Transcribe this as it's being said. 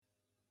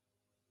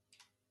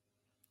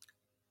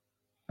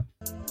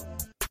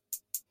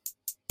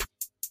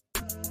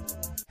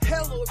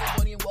Hello,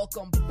 everybody, and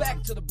welcome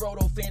back to the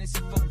Broto Fantasy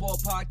Football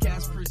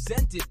Podcast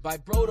presented by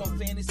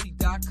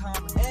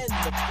BrotoFantasy.com and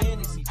the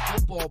Fantasy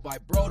Football by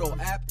Broto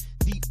app,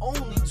 the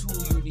only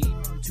tool you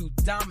need to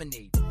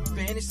dominate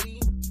fantasy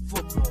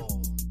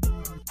football.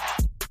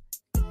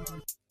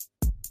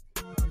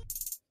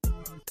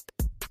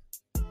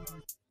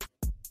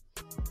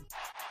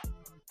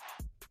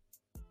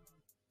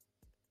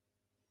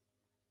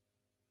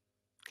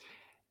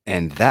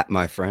 And that,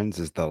 my friends,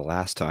 is the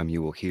last time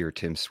you will hear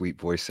Tim's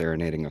sweet voice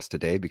serenading us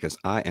today, because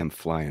I am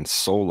flying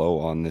solo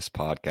on this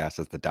podcast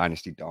as the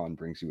Dynasty Dawn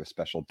brings you a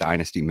special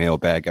Dynasty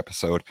mailbag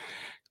episode.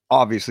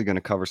 Obviously going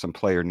to cover some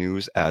player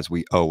news, as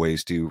we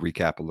always do,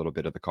 recap a little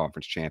bit of the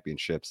conference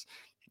championships,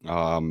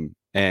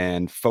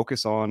 and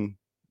focus on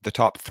the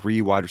top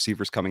three wide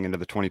receivers coming into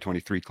the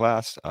 2023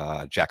 class,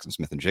 Jackson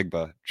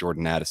Smith-Njigba,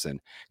 Jordan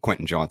Addison,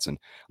 Quentin Johnson.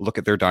 Look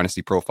at their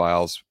dynasty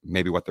profiles,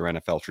 maybe what their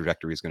NFL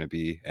trajectory is going to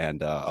be,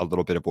 and a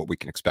little bit of what we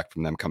can expect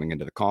from them coming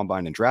into the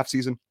combine and draft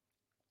season.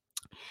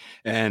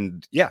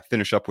 And yeah,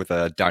 finish up with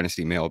a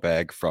dynasty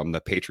mailbag from the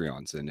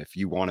Patreons. And if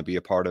you want to be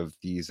a part of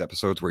these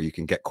episodes where you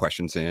can get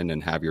questions in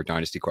and have your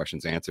dynasty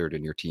questions answered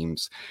and your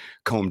teams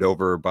combed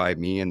over by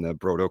me and the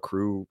Broto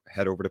crew,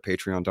 head over to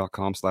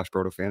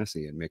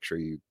patreon.com/BrotoFantasy and make sure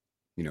you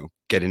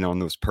get in on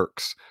those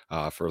perks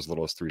for as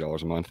little as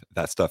 $3 a month.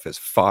 That stuff is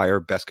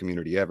fire. Best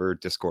community ever.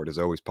 Discord is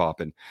always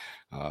popping.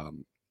 I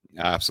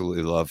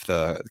absolutely love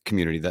the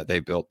community that they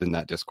built in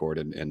that Discord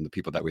and the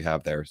people that we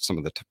have there. Some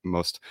of the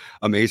most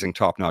amazing,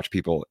 top-notch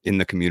people in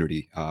the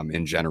community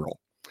in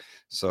general.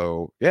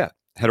 So yeah,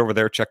 head over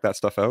there, check that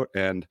stuff out.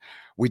 And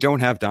we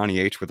don't have Donnie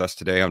H with us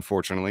today,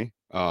 unfortunately,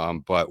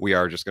 but we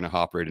are just going to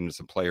hop right into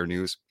some player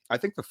news. I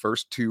think the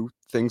first two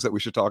things that we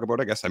should talk about,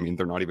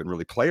 they're not even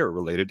really player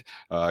related,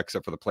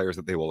 except for the players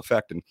that they will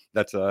affect. And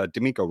that's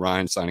DeMeco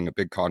Ryans signing a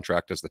big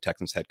contract as the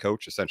Texans head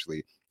coach.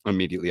 Essentially,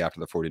 immediately after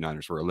the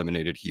 49ers were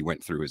eliminated, he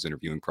went through his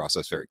interviewing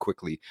process very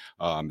quickly.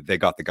 They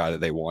got the guy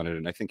that they wanted,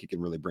 and I think he can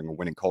really bring a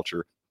winning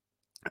culture,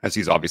 as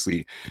he's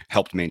obviously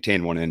helped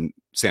maintain one in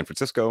San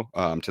Francisco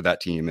to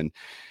that team. And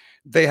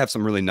they have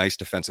some really nice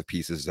defensive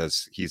pieces,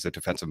 as he's a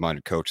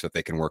defensive-minded coach that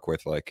they can work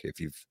with. Like, if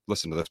you've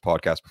listened to this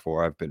podcast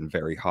before, I've been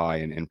very high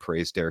and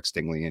praised Derek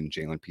Stingley and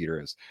Jalen Peter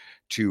as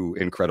two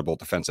incredible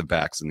defensive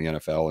backs in the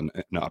NFL and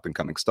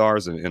up-and-coming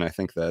stars. And I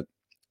think that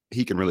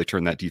he can really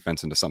turn that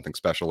defense into something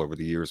special over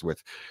the years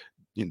with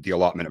the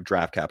allotment of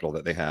draft capital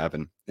that they have.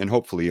 And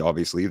hopefully,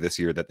 obviously, this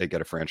year that they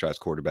get a franchise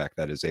quarterback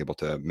that is able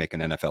to make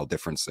an NFL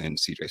difference in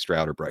CJ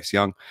Stroud or Bryce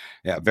Young.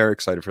 Yeah, very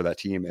excited for that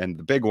team. And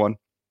the big one,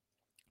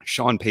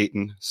 Sean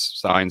Payton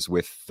signs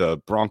with the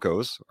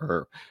Broncos,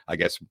 or I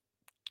guess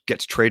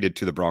gets traded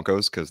to the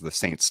Broncos, because the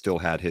Saints still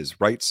had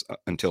his rights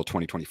until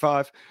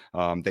 2025.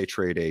 They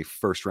trade a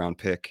first-round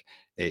pick,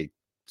 a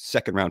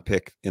second-round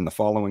pick in the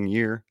following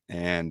year,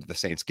 and the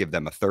Saints give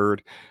them a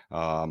third.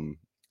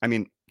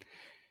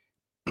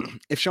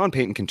 If Sean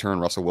Payton can turn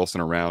Russell Wilson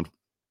around,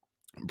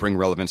 bring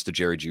relevance to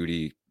Jerry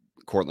Jeudy,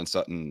 Cortland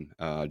Sutton,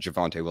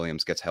 Javonte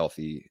Williams gets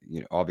healthy,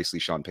 obviously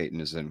Sean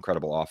Payton is an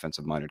incredible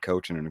offensive-minded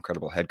coach and an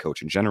incredible head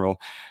coach in general.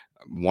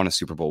 Won a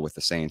Super Bowl with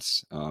the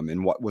Saints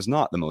in what was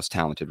not the most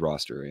talented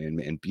roster,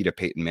 and beat a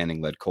Peyton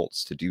Manning-led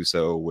Colts to do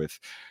so with,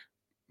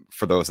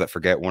 for those that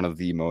forget, one of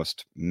the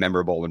most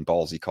memorable and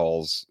ballsy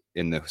calls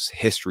in the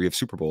history of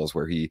Super Bowls,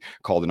 where he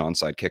called an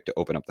onside kick to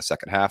open up the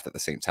second half that the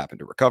Saints happened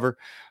to recover.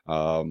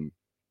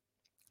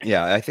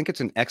 Yeah, I think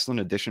it's an excellent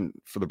addition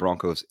for the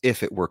Broncos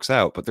if it works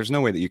out, but there's no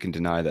way that you can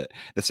deny that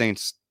the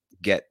Saints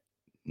get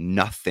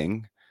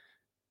nothing,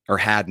 or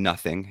had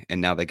nothing,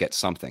 and now they get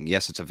something.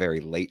 Yes, it's a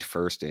very late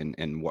first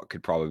and what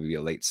could probably be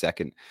a late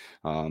second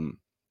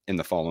in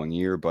the following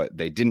year, but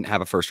they didn't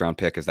have a first-round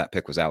pick, as that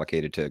pick was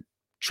allocated to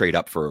trade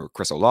up for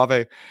Chris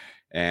Olave,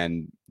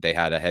 and they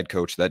had a head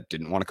coach that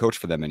didn't want to coach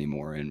for them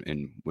anymore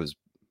and was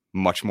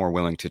much more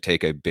willing to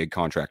take a big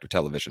contract of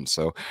television.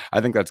 So I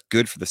think that's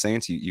good for the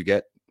Saints. You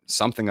get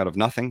something out of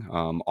nothing.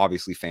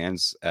 Obviously,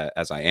 fans,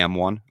 as I am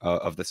one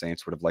of the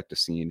Saints, would have liked to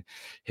seen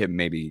him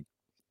maybe,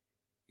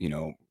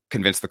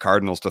 convince the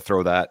Cardinals to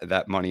throw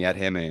that money at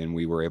him, and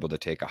we were able to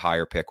take a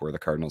higher pick where the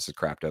Cardinals had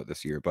crapped out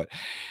this year. But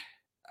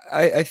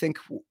I think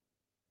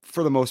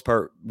for the most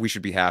part, we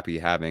should be happy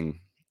having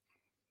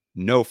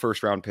no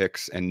first round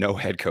picks and no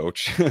head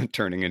coach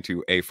turning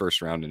into a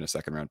first round and a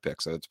second round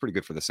pick. So it's pretty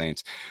good for the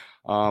Saints.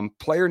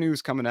 Player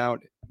news coming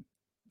out.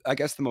 I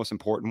guess the most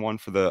important one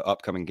for the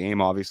upcoming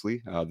game,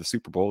 obviously, the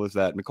Super Bowl, is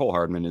that Mecole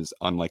Hardman is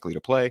unlikely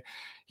to play.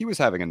 He was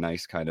having a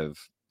nice kind of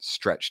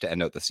stretch to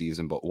end out the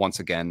season, but once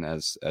again,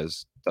 as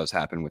does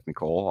happen with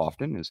Mecole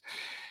often, is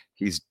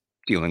he's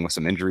dealing with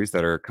some injuries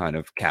that are kind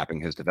of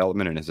capping his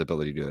development and his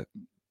ability to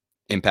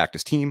impact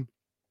his team.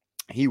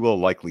 He will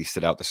likely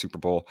sit out the Super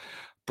Bowl.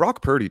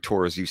 Brock Purdy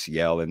tore his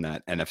UCL in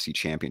that NFC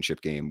Championship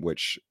game,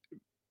 which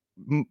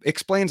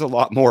explains a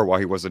lot more why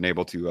he wasn't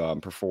able to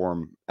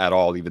perform at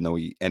all, even though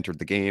he entered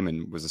the game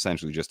and was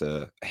essentially just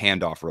a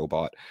handoff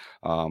robot.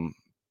 And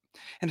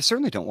I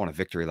certainly don't want a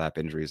victory lap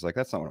injuries. Like,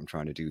 that's not what I'm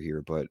trying to do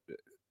here, but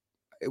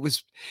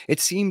it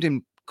seemed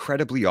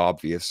incredibly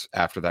obvious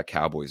after that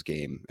Cowboys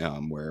game,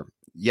 where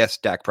Yes,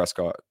 Dak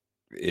Prescott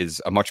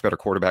is a much better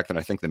quarterback than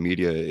I think the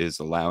media is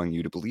allowing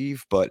you to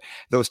believe, but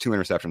those 2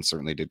 interceptions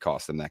certainly did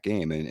cost them that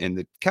game. And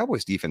the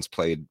Cowboys defense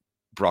played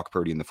Brock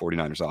Purdy and the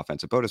 49ers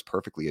offense about as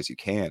perfectly as you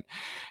can.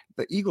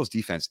 The Eagles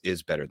defense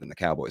is better than the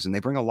Cowboys, and they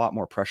bring a lot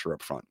more pressure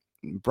up front.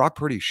 Brock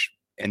Purdy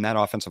and that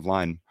offensive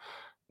line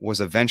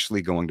was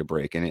eventually going to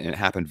break, and it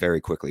happened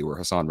very quickly where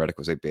Hassan Reddick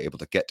was able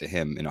to get to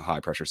him in a high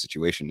pressure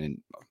situation and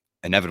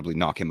inevitably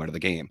knock him out of the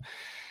game.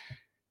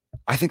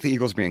 I think the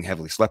Eagles are being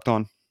heavily slept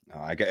on.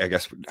 I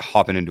guess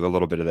hopping into a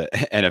little bit of the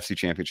NFC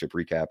Championship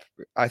recap,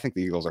 I think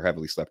the Eagles are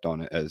heavily slept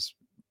on as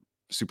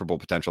Super Bowl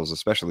potentials,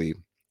 especially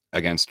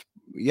against,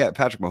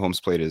 Patrick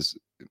Mahomes played his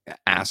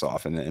ass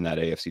off in that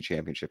AFC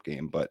Championship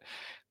game, but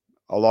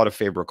a lot of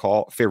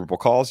favorable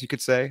calls, you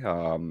could say,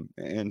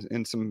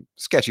 and some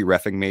sketchy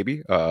reffing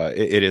maybe.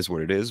 It is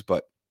what it is,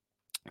 but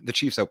the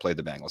Chiefs outplayed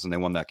the Bengals and they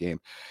won that game.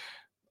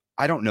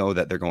 I don't know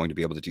that they're going to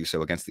be able to do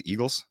so against the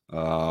Eagles.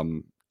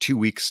 2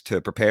 weeks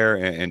to prepare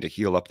and to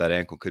heal up that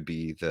ankle could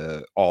be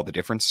all the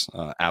difference.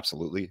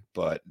 Absolutely.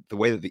 But the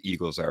way that the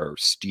Eagles are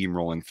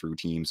steamrolling through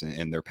teams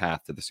and their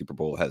path to the Super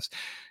Bowl has,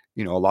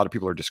 a lot of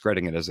people are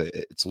discrediting it as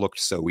it's looked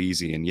so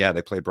easy. And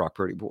they played Brock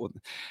Purdy. But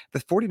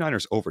the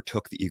 49ers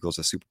overtook the Eagles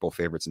as Super Bowl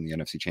favorites in the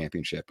NFC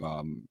Championship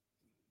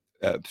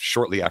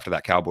shortly after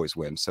that Cowboys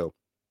win. So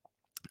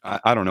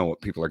I don't know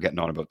what people are getting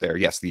on about there.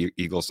 Yes, the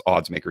Eagles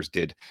odds makers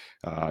did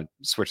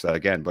switch that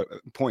again. But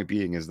point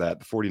being is that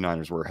the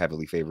 49ers were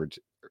heavily favored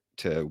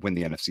to win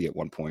the NFC at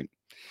one point.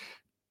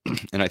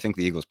 And I think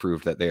the Eagles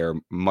proved that they are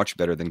much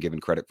better than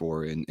given credit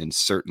for, and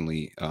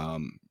certainly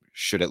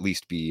should at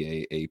least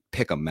be a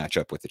pick-em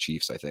matchup with the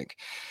Chiefs, I think.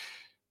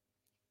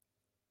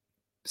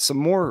 Some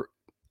more,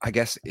 I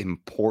guess,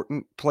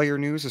 important player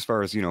news as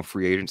far as,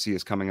 free agency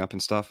is coming up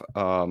and stuff.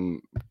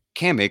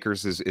 Cam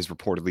Akers is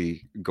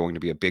reportedly going to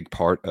be a big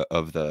part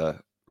of the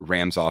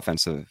Rams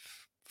offensive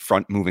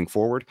front moving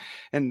forward.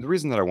 And the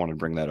reason that I want to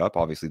bring that up,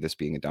 obviously this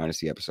being a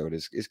dynasty episode,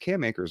 is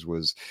Cam Akers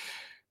was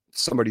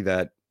somebody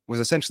that was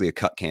essentially a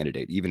cut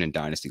candidate, even in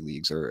dynasty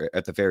leagues, or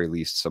at the very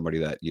least, somebody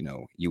that,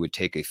 you would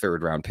take a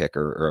third round pick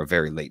or a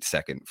very late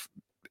second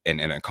in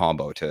a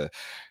combo to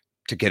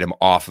get him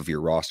off of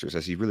your rosters,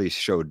 as he really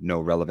showed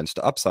no relevance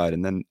to upside.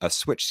 And then a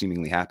switch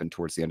seemingly happened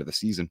towards the end of the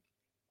season.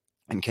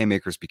 And Cam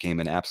Akers became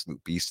an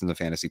absolute beast in the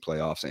fantasy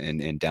playoffs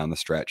and down the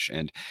stretch,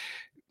 and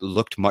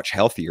looked much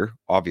healthier,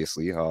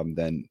 obviously,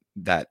 than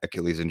that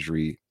Achilles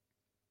injury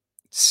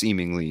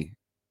seemingly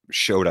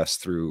showed us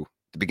through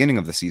the beginning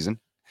of the season.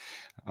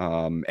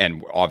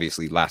 And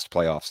obviously last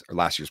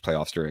year's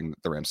playoffs during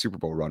the Rams Super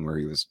Bowl run, where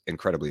he was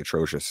incredibly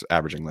atrocious,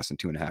 averaging less than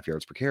 2.5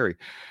 yards per carry.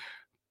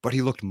 But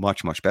he looked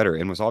much, much better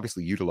and was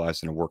obviously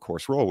utilized in a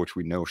workhorse role, which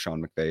we know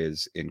Sean McVay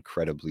is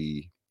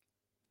incredibly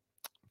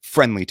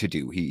friendly to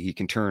do. He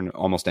can turn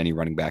almost any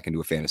running back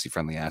into a fantasy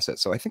friendly asset.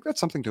 So I think that's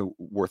something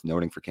worth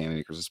noting for Cam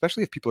Akers,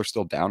 especially if people are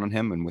still down on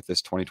him. And with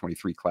this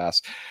 2023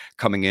 class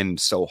coming in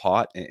so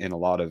hot and a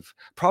lot of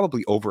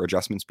probably over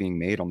adjustments being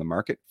made on the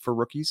market for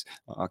rookies,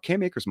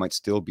 Cam Akers might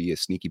still be a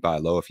sneaky buy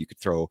low if you could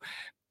throw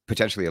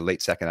potentially a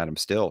late second at him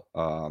still.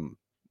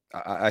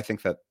 I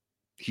think that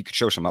he could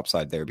show some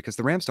upside there because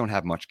the Rams don't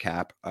have much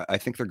cap. I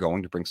think they're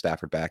going to bring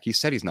Stafford back. He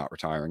said he's not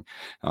retiring.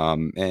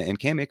 And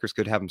Cam Akers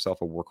could have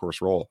himself a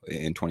workhorse role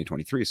in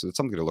 2023. So it's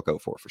something to look out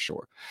for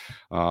sure.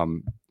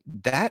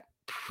 That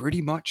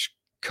pretty much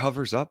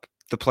covers up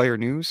the player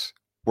news.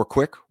 We're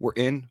quick, we're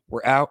in,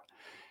 we're out.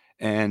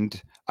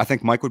 And I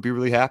think Mike would be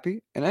really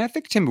happy. And I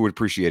think Tim would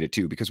appreciate it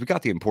too, because we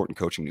got the important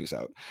coaching news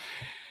out.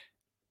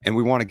 And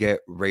we want to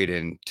get right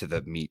into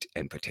the meat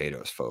and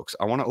potatoes, folks.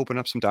 I want to open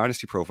up some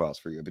dynasty profiles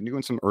for you. I've been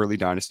doing some early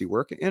dynasty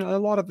work, and a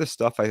lot of this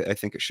stuff, I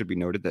think it should be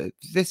noted that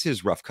this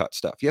is rough cut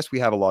stuff. Yes, we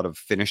have a lot of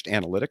finished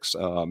analytics,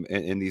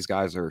 and these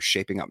guys are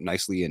shaping up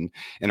nicely in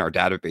our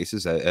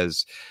databases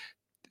as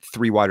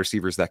 3 wide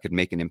receivers that could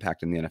make an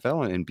impact in the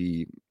NFL and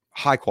be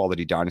high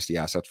quality dynasty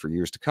assets for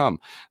years to come.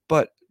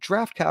 But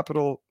draft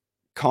capital,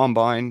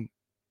 combine,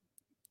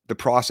 the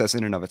process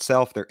in and of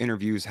itself, their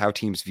interviews, how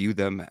teams view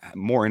them,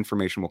 more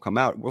information will come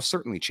out. We'll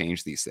certainly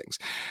change these things.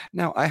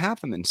 Now, I have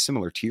them in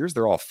similar tiers.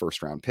 They're all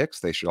first-round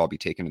picks. They should all be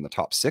taken in the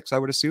top 6, I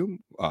would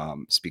assume.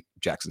 Speak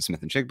Jackson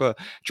Smith-Njigba,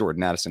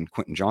 Jordan Addison,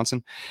 Quentin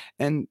Johnson.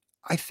 And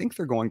I think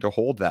they're going to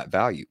hold that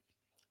value.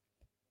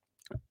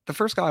 The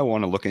first guy I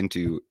want to look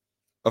into,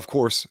 of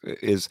course,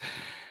 is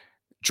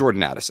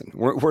Jordan Addison.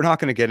 We're not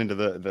going to get into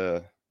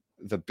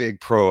the big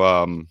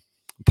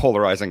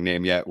polarizing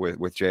name yet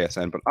with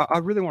JSN, but I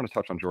really want to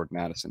touch on Jordan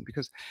Addison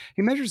because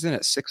he measures in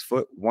at 6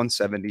 foot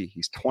 170.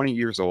 He's 20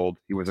 years old.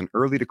 He was an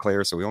early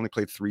declare, so he only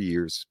played 3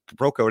 years,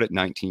 broke out at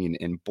 19,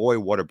 and boy,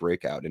 what a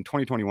breakout. In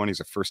 2021, he's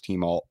a first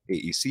team all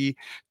AEC,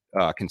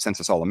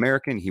 consensus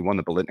All-American. He won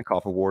the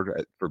Biletnikoff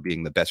Award for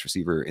being the best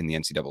receiver in the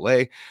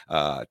NCAA.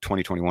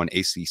 2021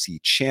 ACC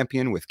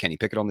champion with Kenny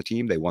Pickett on the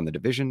team. They won the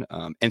division.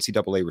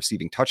 NCAA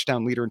receiving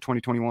touchdown leader in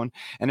 2021.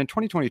 And in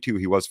 2022,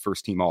 he was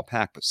first team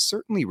All-Pac, but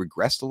certainly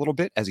regressed a little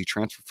bit as he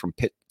transferred from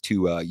Pitt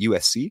to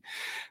USC.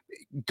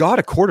 Got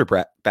a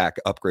quarterback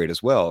upgrade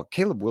as well.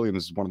 Caleb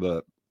Williams is one of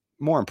the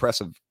more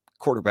impressive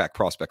quarterback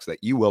prospects that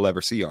you will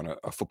ever see on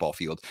a football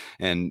field,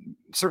 and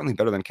certainly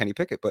better than Kenny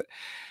Pickett. But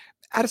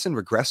Addison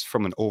regressed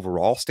from an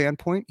overall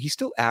standpoint. He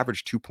still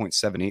averaged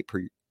 2.78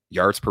 per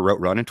yards per route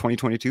run in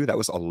 2022. That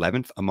was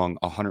 11th among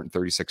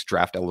 136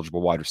 draft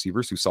eligible wide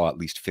receivers who saw at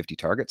least 50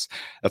 targets.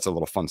 That's a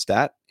little fun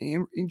stat. He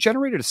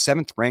generated a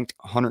 7th ranked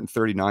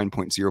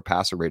 139.0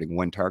 passer rating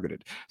when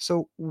targeted.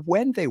 So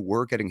when they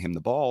were getting him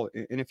the ball,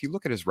 and if you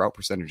look at his route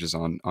percentages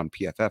on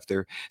PFF,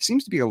 there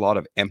seems to be a lot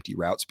of empty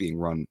routes being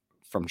run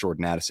from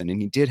Jordan Addison,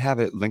 and he did have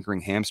a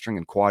lingering hamstring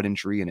and quad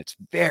injury, and it's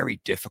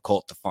very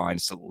difficult to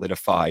find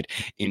solidified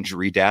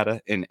injury data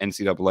in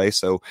NCAA.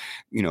 So,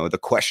 the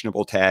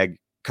questionable tag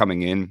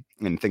coming in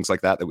and things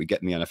like that we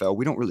get in the NFL,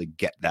 we don't really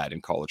get that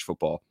in college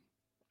football.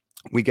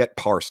 We get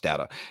parse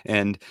data,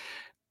 and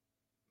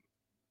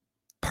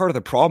part of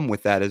the problem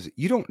with that is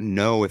you don't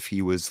know if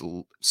he was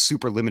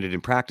super limited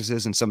in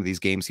practices. In some of these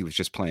games, he was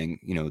just playing,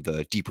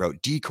 the deep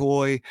route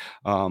decoy.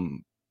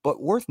 But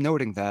worth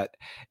noting that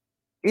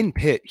in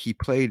Pitt, he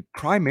played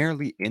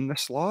primarily in the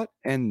slot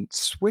and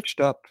switched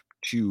up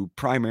to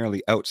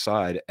primarily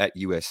outside at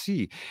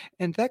USC.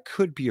 And that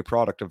could be a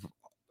product of,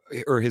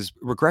 or his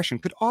regression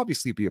could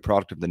obviously be a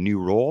product of the new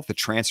role, the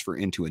transfer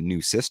into a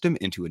new system,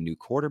 into a new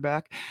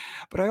quarterback.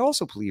 But I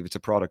also believe it's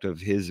a product of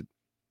his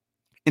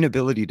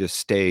inability to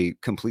stay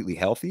completely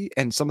healthy.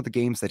 And some of the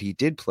games that he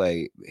did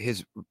play,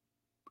 his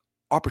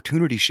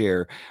opportunity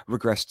share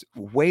regressed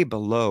way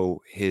below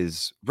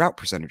his route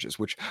percentages,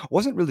 which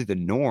wasn't really the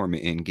norm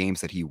in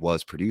games that he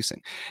was producing.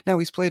 Now,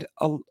 he's played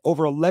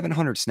over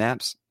 1,100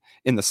 snaps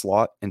in the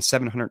slot and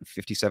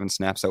 757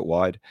 snaps out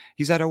wide.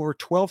 He's at over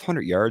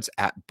 1,200 yards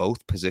at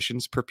both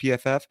positions per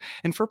PFF.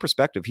 And for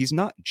perspective, he's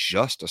not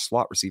just a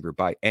slot receiver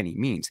by any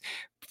means.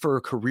 For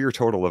a career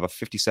total of a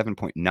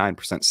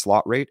 57.9%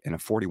 slot rate and a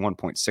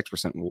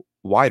 41.6%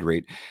 wide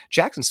rate,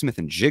 Jackson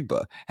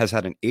Smith-Njigba has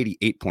had an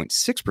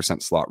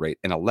 88.6% slot rate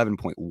and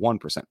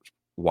 11.1%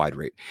 wide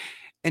rate.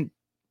 And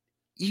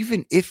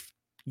even if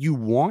you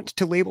want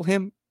to label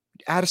him,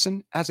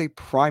 Addison, as a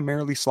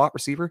primarily slot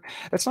receiver,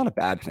 that's not a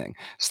bad thing.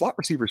 Slot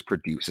receivers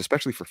produce,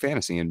 especially for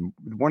fantasy, and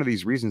one of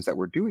these reasons that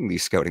we're doing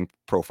these scouting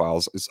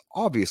profiles is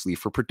obviously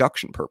for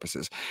production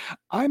purposes.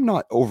 I'm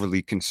not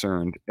overly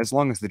concerned, as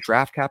long as the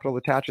draft capital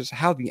attaches,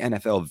 how the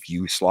NFL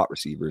views slot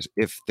receivers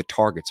if the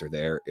targets are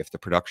there, if the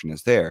production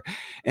is there.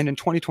 And in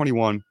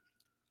 2021,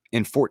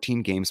 in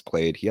 14 games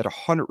played, he had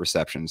 100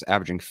 receptions,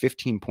 averaging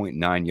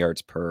 15.9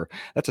 yards per.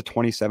 That's a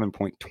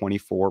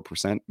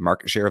 27.24%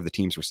 market share of the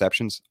team's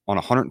receptions. On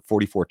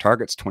 144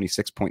 targets,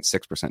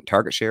 26.6%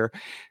 target share,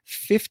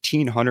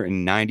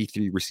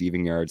 1,593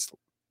 receiving yards.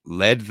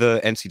 Led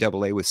the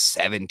NCAA with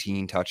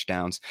 17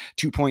 touchdowns,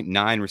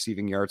 2.9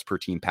 receiving yards per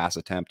team pass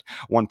attempt,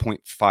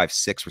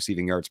 1.56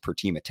 receiving yards per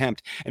team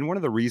attempt. And one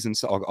of the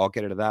reasons, I'll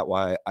get into that,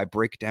 why I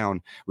break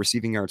down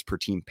receiving yards per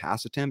team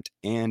pass attempt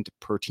and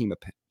per team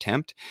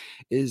attempt,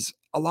 is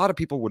a lot of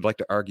people would like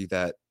to argue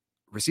that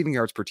receiving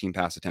yards per team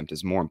pass attempt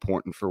is more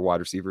important for wide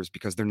receivers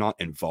because they're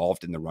not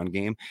involved in the run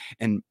game.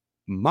 And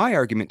my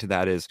argument to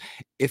that is,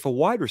 if a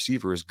wide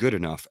receiver is good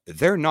enough,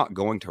 they're not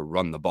going to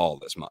run the ball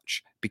as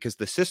much because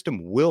the system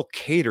will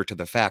cater to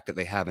the fact that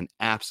they have an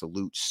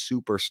absolute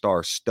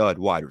superstar stud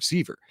wide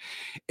receiver.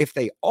 If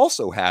they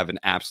also have an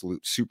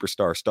absolute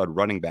superstar stud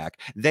running back,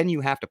 then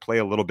you have to play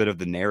a little bit of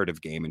the narrative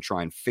game and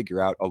try and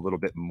figure out a little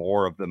bit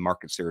more of the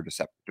market share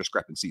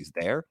discrepancies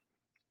there.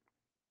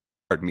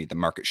 The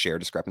market share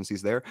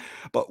discrepancies there.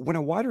 But when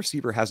a wide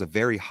receiver has a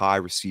very high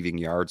receiving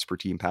yards per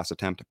team pass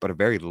attempt, but a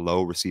very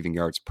low receiving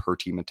yards per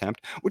team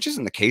attempt, which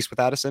isn't the case with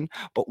Addison,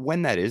 but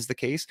when that is the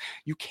case,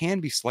 you can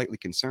be slightly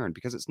concerned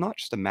because it's not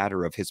just a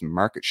matter of his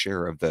market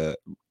share of the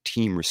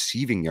team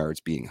receiving yards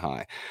being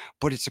high,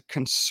 but it's a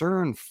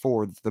concern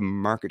for the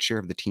market share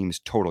of the team's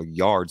total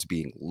yards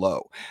being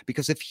low.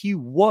 Because if he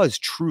was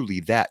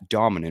truly that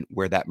dominant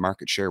where that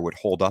market share would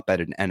hold up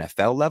at an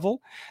NFL level,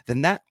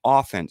 then that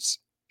offense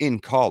in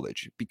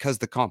college, because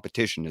the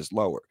competition is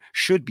lower,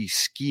 should be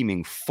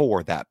scheming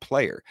for that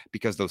player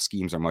because those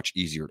schemes are much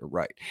easier to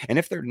write. And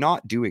if they're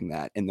not doing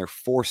that and they're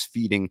force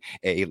feeding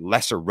a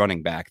lesser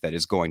running back that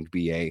is going to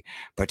be a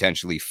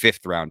potentially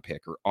 5th round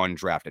pick or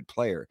undrafted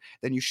player,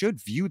 then you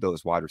should view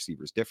those wide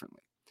receivers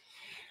differently.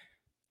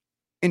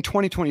 In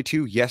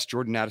 2022, yes,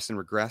 Jordan Addison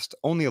regressed.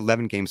 Only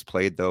 11 games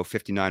played, though,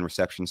 59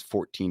 receptions,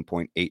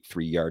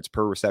 14.83 yards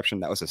per reception.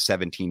 That was a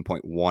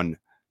 17.1%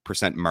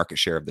 market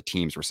share of the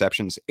team's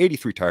receptions,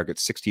 83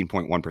 targets,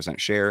 16.1%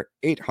 share,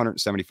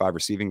 875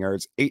 receiving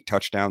yards, 8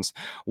 touchdowns,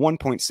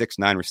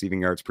 1.69 receiving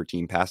yards per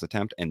team pass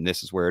attempt. And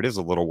this is where it is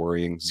a little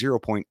worrying,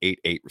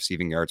 0.88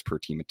 receiving yards per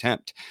team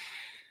attempt.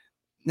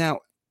 Now,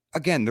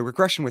 again, the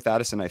regression with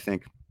Addison, I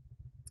think,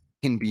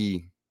 can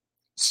be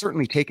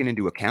certainly taken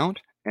into account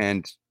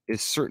and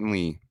is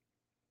certainly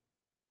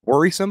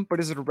worrisome,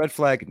 but is it a red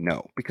flag?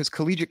 No, because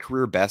collegiate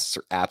career bests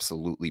are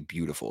absolutely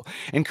beautiful.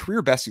 And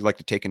career bests, you like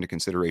to take into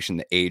consideration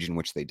the age in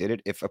which they did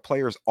it. If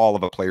all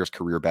of a player's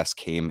career best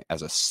came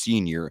as a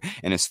senior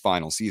in his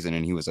final season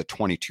and he was a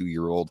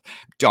 22-year-old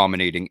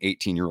dominating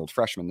 18-year-old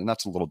freshman, then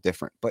that's a little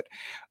different. But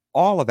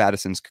all of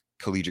Addison's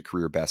collegiate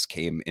career best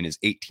came in his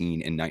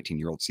 18 and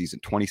 19-year-old season.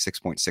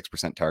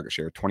 26.6% target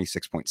share,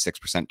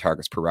 26.6%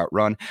 targets per route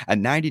run,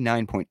 and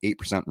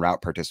 99.8%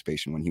 route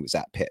participation when he was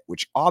at Pitt,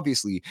 which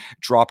obviously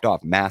dropped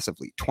off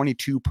massively.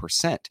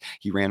 22%.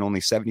 He ran only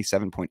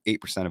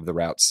 77.8% of the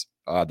routes,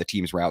 the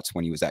team's routes,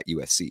 when he was at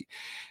USC.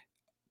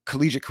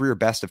 Collegiate career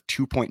best of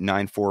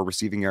 2.94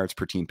 receiving yards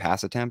per team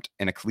pass attempt,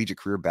 and a collegiate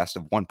career best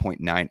of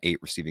 1.98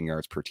 receiving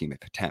yards per team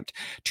attempt,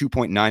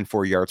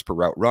 2.94 yards per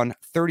route run,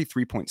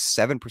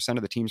 33.7%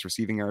 of the team's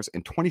receiving yards,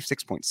 and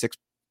 26.6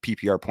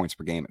 PPR points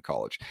per game at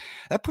college.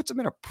 That puts him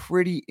in a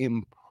pretty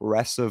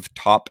impressive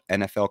top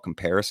NFL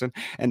comparison.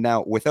 And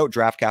now, without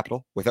draft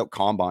capital, without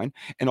combine,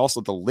 and also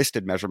the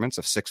listed measurements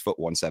of 6 foot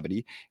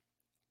 170,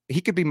 he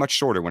could be much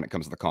shorter when it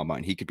comes to the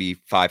combine. He could be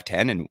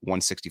 5'10 and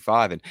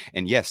 165.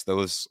 And yes,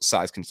 those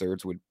size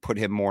concerns would put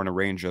him more in a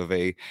range of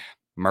a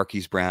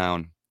Marquise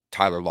Brown,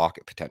 Tyler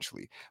Lockett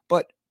potentially.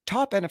 But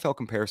top NFL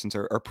comparisons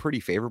are pretty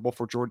favorable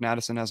for Jordan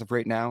Addison as of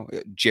right now.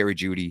 Jerry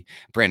Jeudy,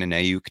 Brandon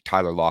Ayuk,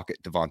 Tyler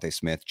Lockett, Devontae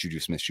Smith, Juju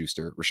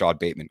Smith-Schuster, Rashad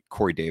Bateman,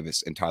 Corey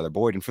Davis, and Tyler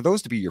Boyd. And for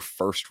those to be your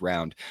first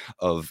round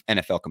of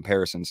NFL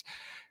comparisons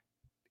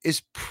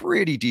is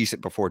pretty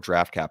decent before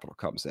draft capital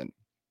comes in.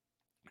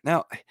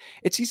 Now,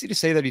 it's easy to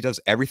say that he does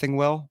everything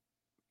well,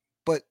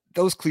 but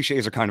those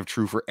cliches are kind of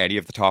true for any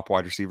of the top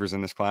wide receivers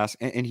in this class,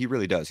 and he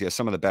really does. He has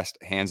some of the best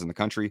hands in the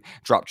country,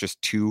 dropped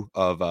just 2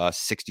 of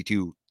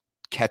 62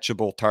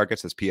 catchable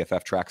targets as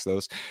PFF tracks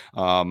those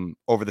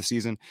over the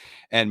season,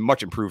 and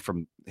much improved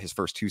from his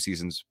first 2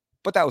 seasons.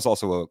 But that was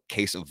also a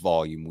case of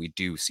volume. We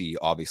do see,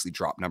 obviously,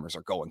 drop numbers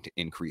are going to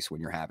increase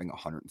when you're having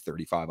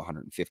 135,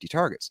 150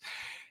 targets.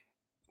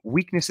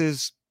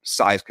 Weaknesses,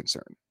 size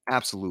concern.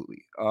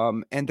 Absolutely.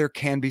 And there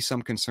can be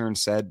some concern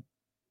said,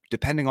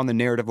 depending on the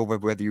narrative of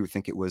whether you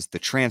think it was the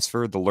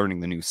transfer, the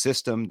learning the new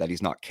system, that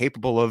he's not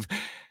capable of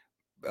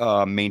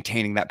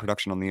maintaining that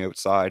production on the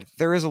outside.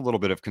 There is a little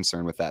bit of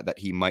concern with that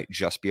he might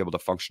just be able to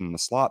function in the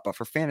slot. But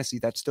for fantasy,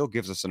 that still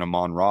gives us an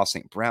Amon-Ra,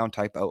 St. Brown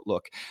type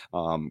outlook.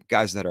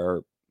 Guys that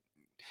are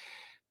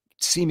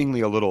seemingly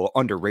a little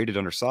underrated,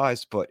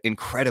 undersized, but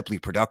incredibly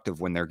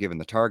productive when they're given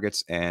the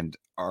targets, and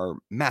are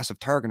massive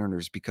target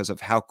earners because of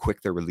how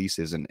quick their release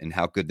is and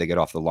how good they get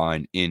off the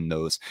line in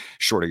those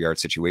shorter yard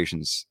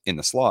situations in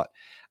the slot.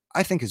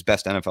 I think his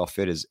best NFL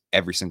fit is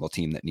every single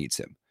team that needs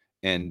him.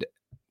 And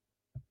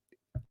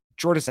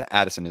Jordan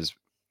Addison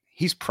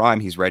he's prime,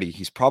 he's ready.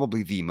 He's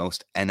probably the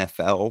most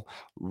NFL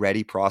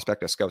ready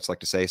prospect, as scouts like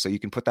to say. So you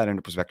can put that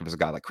into perspective as a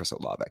guy like Chris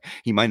Olave.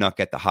 He might not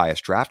get the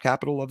highest draft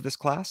capital of this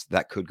class.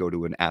 That could go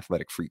to an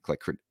athletic freak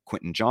like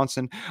Quentin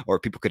Johnson, or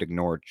people could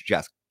ignore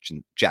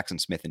Jackson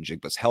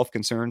Smith-Njigba's health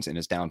concerns and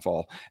his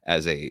downfall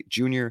as a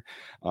junior.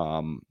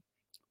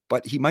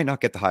 But he might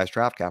not get the highest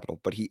draft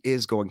capital, but he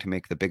is going to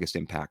make the biggest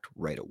impact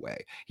right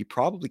away. He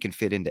probably can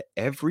fit into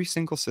every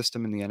single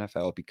system in the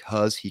NFL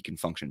because he can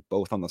function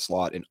both on the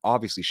slot and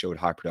obviously showed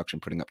high production,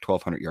 putting up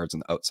 1,200 yards on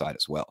the outside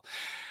as well.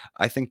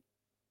 I think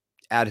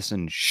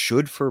Addison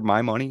should, for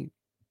my money,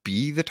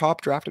 be the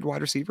top drafted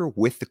wide receiver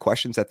with the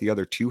questions that the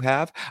other two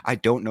have. I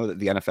don't know that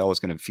the NFL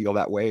is going to feel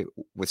that way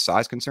with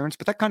size concerns,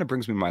 but that kind of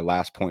brings me to my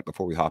last point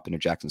before we hop into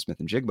Jackson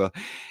Smith-Njigba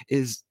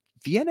is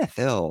the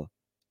NFL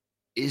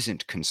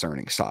isn't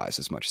concerning size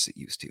as much as it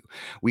used to.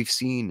 We've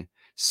seen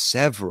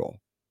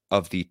several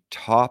of the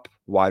top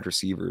wide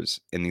receivers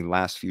in the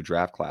last few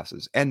draft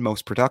classes, and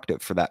most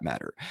productive for that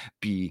matter,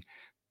 be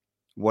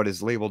what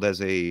is labeled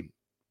as a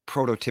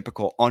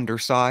prototypical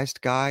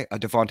undersized guy, a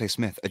Devontae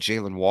Smith, a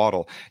Jalen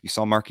Waddle. You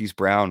saw Marquise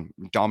Brown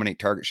dominate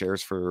target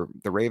shares for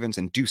the Ravens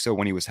and do so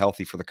when he was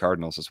healthy for the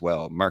Cardinals as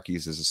well.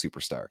 Marquise is a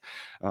superstar.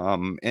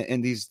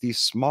 And these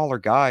smaller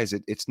guys,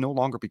 it's no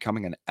longer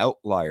becoming an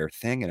outlier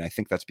thing. And I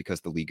think that's because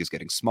the league is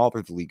getting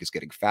smaller, the league is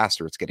getting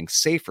faster, it's getting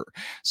safer.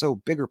 So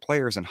bigger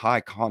players in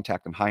high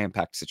contact and high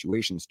impact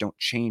situations don't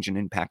change and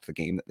impact the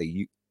game that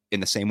they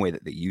in the same way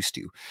that they used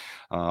to.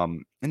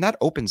 And that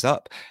opens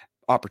up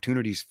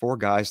opportunities for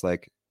guys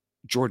like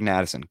Jordan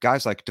Addison,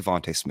 guys like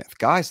Devontae Smith,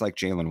 guys like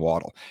Jalen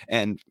Waddle,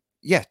 and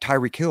yeah,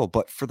 Tyreek Hill,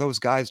 but for those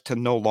guys to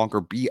no longer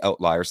be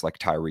outliers like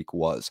Tyreek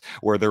was,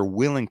 where they're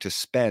willing to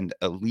spend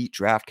elite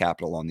draft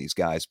capital on these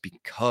guys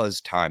because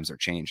times are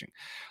changing.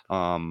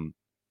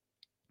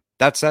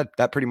 That said,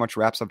 that pretty much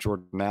wraps up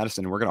Jordan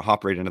Addison, and we're going to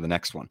hop right into the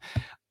next one.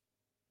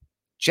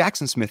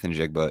 Jackson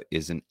Smith-Njigba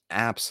is an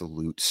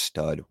absolute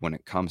stud when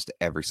it comes to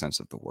every sense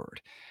of the word.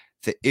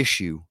 The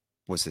issue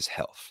was his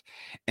health.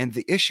 And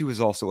the issue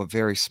is also a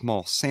very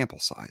small sample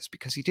size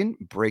because he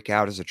didn't break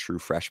out as a true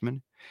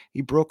freshman.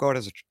 He broke out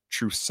as a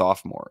true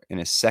sophomore in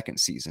his second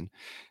season.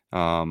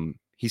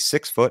 He's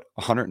 6 foot,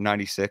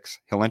 196.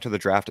 He'll enter the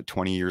draft at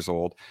 20 years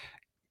old.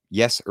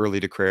 Yes, early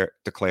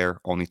declare,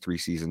 only 3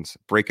 seasons,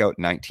 breakout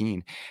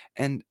 19.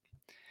 And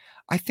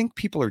I think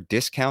people are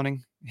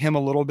discounting him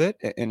a little bit,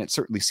 and it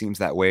certainly seems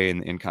that way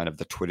in kind of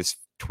the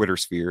Twitter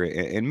sphere,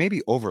 and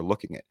maybe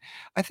overlooking it.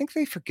 I think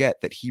they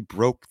forget that he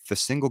broke the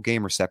single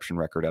game reception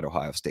record at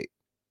Ohio State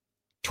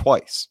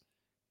twice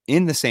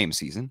in the same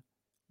season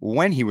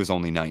when he was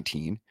only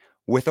 19,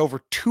 with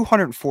over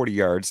 240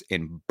 yards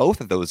in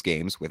both of those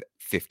games with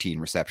 15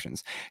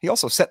 receptions. He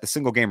also set the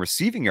single game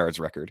receiving yards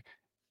record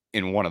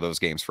in one of those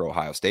games for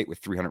Ohio State with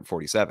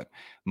 347.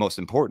 Most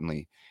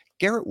importantly,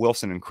 Garrett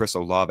Wilson and Chris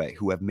Olave,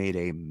 who have made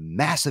a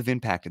massive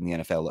impact in the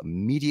NFL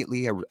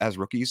immediately as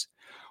rookies,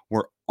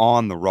 were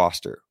on the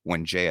roster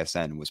when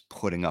JSN was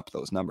putting up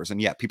those numbers.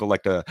 And yeah, people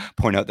like to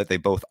point out that they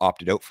both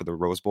opted out for the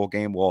Rose Bowl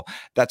game. Well,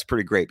 that's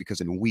pretty great because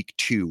in week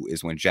 2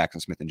 is when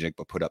Jackson Smith and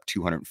Jigba put up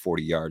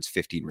 240 yards,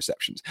 15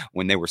 receptions,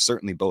 when they were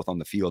certainly both on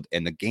the field.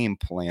 And the game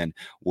plan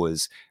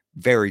was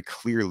very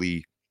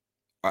clearly,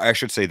 I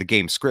should say the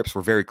game scripts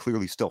were very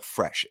clearly still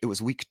fresh. It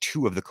was week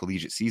 2 of the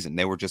collegiate season.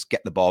 They were just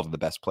get the ball to the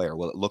best player.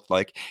 Well, it looked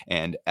like,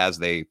 and as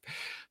they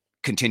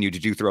continued to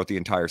do throughout the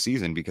entire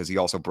season, because he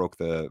also broke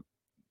the,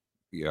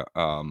 he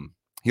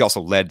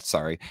also led,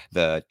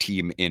 the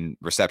team in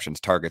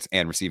receptions, targets,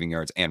 and receiving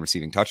yards and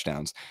receiving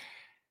touchdowns,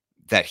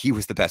 that he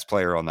was the best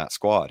player on that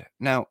squad.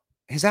 Now,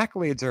 his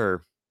accolades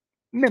are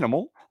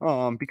minimal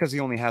because he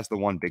only has the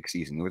one big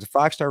season. He was a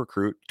 5-star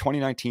recruit.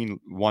 2019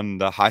 won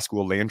the High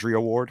School Landry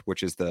Award,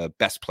 which is the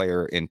best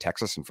player in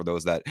Texas. And for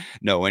those that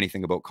know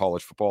anything about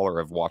college football or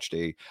have watched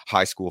a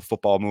high school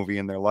football movie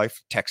in their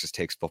life, Texas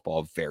takes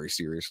football very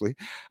seriously.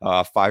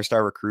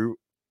 5-star recruit.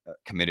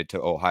 Committed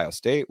to Ohio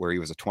State, where he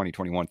was a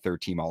 2021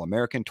 third-team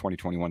All-American,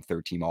 2021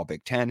 third-team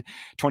All-Big Ten,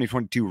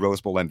 2022 Rose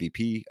Bowl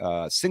MVP,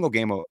 single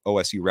game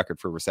OSU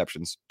record for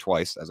receptions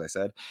twice, as I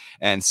said,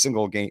 and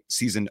single game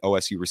season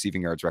OSU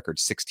receiving yards record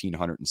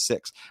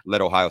 1,606.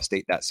 Led Ohio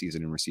State that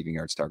season in receiving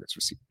yards,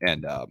 targets,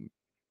 and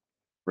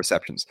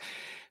receptions.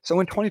 So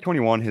in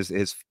 2021,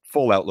 his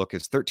full outlook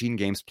is 13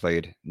 games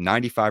played,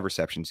 95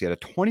 receptions. He had a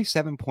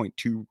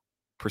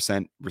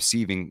 27.2%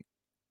 receiving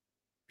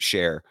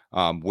share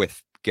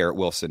with Garrett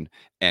Wilson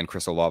and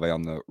Chris Olave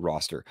on the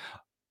roster.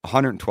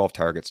 112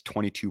 targets,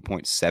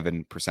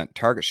 22.7%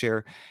 target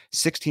share,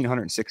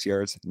 1,606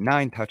 yards,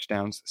 9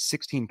 touchdowns,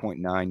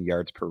 16.9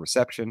 yards per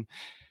reception,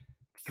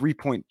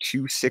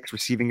 3.26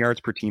 receiving yards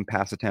per team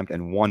pass attempt,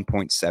 and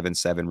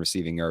 1.77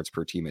 receiving yards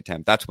per team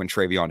attempt. That's when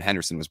Travion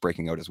Henderson was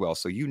breaking out as well.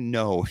 So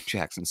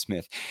Jackson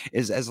Smith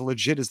is as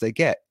legit as they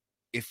get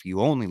if you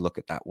only look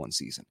at that one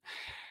season.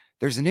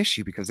 There's an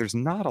issue because there's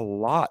not a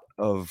lot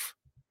of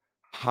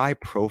high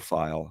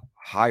profile,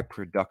 high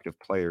productive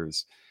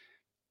players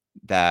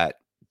that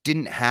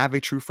didn't have a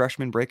true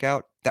freshman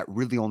breakout that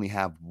really only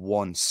have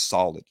one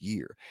solid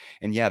year.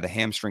 And yeah, the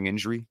hamstring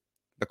injury,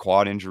 the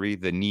quad injury,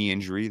 the knee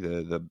injury,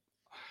 the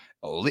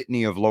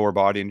litany of lower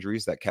body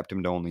injuries that kept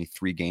him to only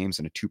 3 games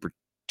and a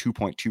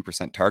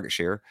 2.2% target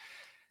share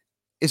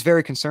is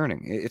very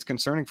concerning. It's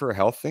concerning for a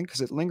health thing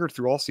because it lingered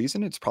through all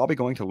season. It's probably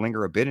going to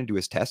linger a bit into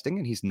his testing,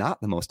 and he's not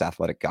the most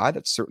athletic guy.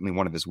 That's certainly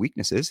one of his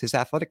weaknesses. His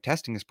athletic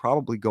testing is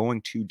probably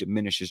going to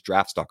diminish his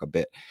draft stock a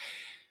bit.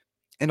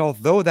 And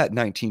although that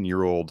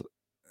 19-year-old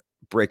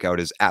breakout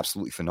is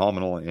absolutely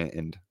phenomenal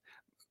and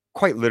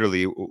quite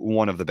literally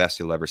one of the best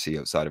you'll ever see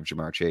outside of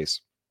Ja'Marr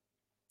Chase,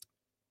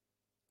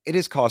 it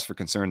is cause for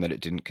concern that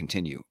it didn't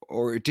continue,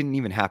 or it didn't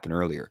even happen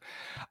earlier.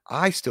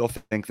 I still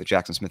think that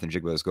Jackson Smith and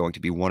Jigba is going to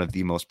be one of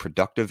the most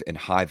productive and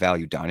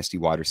high-value dynasty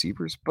wide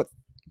receivers, but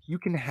you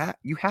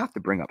have to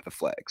bring up the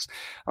flags.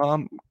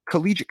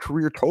 Collegiate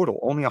career total,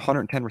 only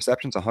 110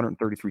 receptions,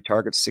 133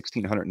 targets,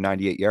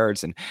 1,698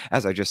 yards, and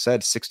as I just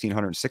said,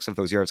 1,606 of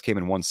those yards came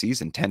in one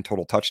season, 10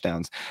 total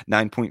touchdowns,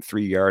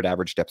 9.3 yard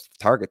average depth of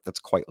target. That's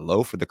quite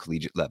low for the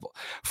collegiate level.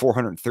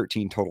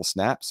 413 total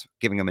snaps,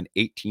 giving him an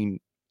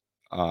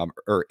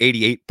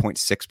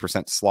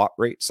 88.6% slot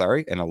rate,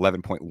 and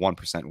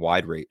 11.1%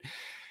 wide rate.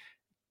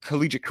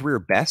 Collegiate career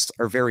bests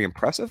are very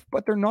impressive,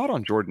 but they're not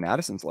on Jordan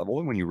Addison's level.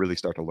 And when you really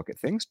start to look at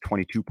things,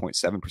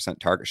 22.7%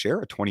 target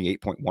share, a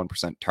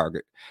 28.1%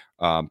 target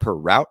per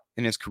route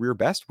in his career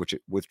best, which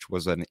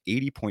was an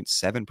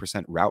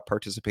 80.7% route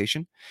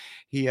participation.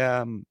 He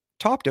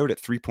topped out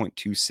at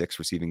 3.26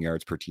 receiving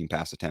yards per team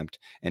pass attempt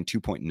and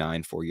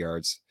 2.94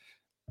 yards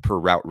per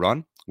route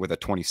run, with a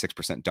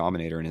 26%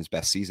 dominator in his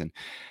best season.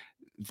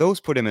 Those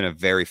put him in a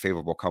very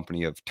favorable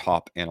company of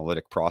top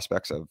analytic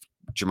prospects of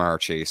Ja'Marr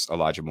Chase,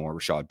 Elijah Moore,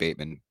 Rashad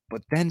Bateman,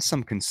 but then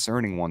some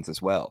concerning ones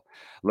as well.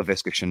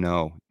 Laviska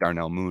Shenault,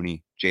 Darnell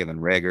Mooney, Jalen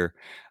Reagor,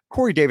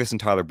 Corey Davis,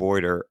 and Tyler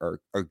Boyd are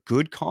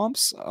good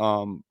comps,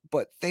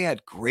 but they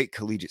had great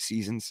collegiate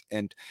seasons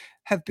and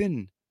have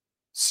been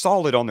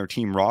solid on their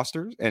team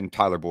rosters. And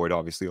Tyler Boyd,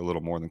 obviously, a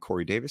little more than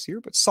Corey Davis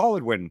here, but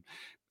solid when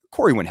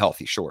Corey went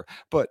healthy, sure,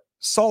 but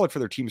solid for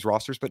their team's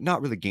rosters, but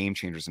not really game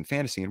changers in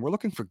fantasy. And we're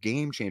looking for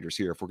game changers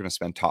here if we're going to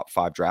spend top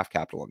 5 draft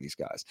capital on these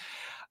guys.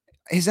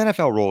 His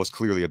NFL role is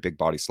clearly a big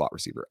body slot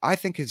receiver. I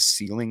think his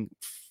ceiling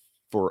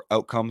for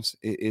outcomes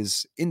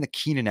is in the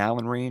Keenan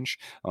Allen range,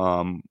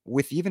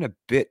 with even a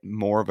bit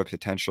more of a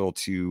potential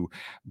to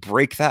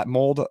break that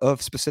mold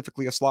of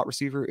specifically a slot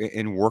receiver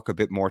and work a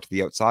bit more to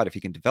the outside if he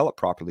can develop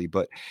properly.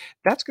 But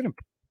that's going to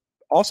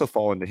also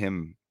fall into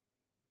him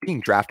being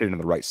drafted into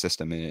the right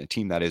system in a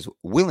team that is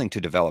willing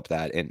to develop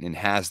that and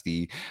has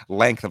the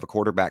length of a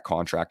quarterback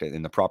contract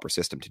in the proper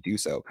system to do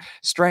so.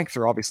 Strengths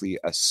are obviously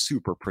a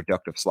super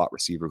productive slot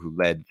receiver who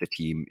led the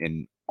team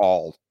in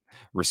all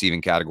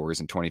receiving categories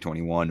in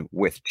 2021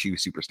 with 2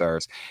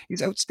 superstars.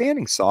 He's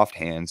outstanding soft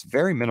hands,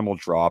 very minimal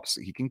drops.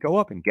 He can go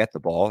up and get the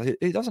ball.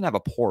 He doesn't have a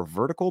poor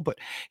vertical, but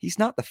he's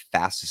not the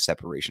fastest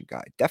separation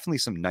guy. Definitely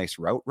some nice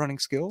route running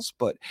skills,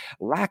 but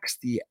lacks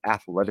the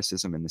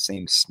athleticism and the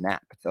same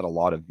snap that a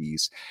lot of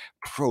these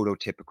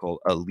prototypical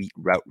elite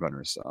route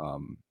runners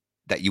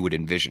that you would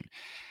envision.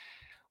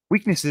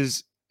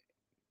 Weaknesses,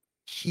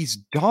 he's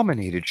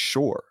dominated,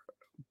 sure,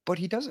 but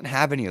he doesn't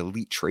have any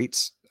elite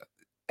traits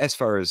as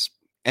far as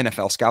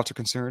NFL scouts are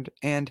concerned.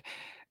 And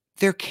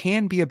there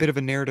can be a bit of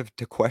a narrative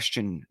to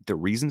question the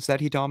reasons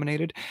that he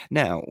dominated.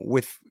 Now,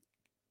 with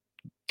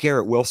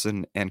Garrett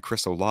Wilson and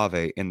Chris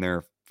Olave in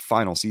their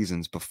final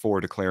seasons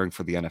before declaring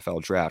for the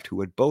NFL draft,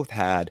 who had both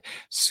had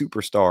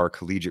superstar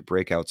collegiate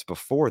breakouts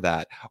before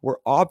that,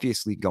 were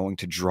obviously going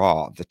to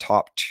draw the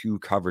top 2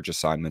 coverage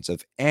assignments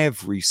of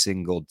every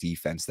single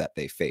defense that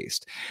they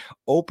faced,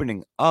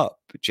 opening up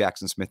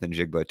Jackson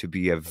Smith-Njigba to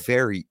be a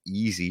very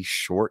easy,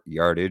 short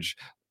yardage,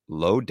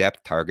 low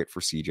depth target for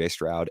CJ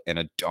Stroud and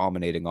a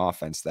dominating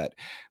offense that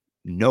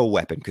no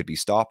weapon could be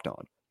stopped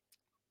on.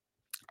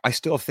 I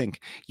still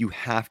think you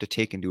have to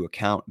take into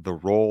account the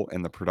role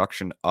and the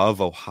production of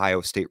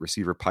Ohio State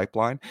receiver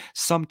pipeline.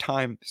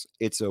 Sometimes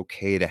it's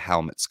okay to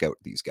helmet scout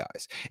these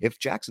guys. If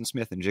Jackson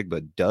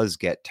Smith-Njigba does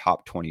get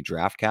top 20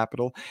 draft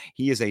capital,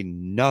 he is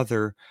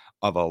another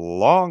of a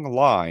long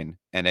line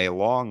and a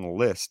long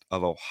list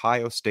of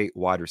Ohio State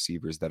wide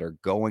receivers that are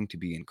going to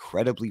be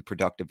incredibly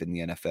productive in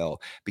the NFL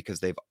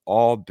because they've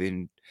all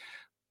been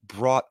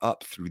brought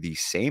up through the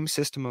same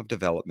system of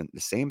development,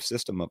 the same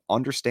system of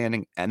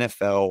understanding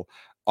NFL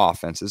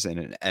offenses and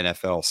an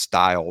NFL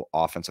style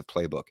offensive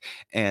playbook.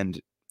 And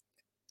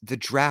the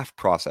draft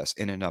process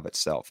in and of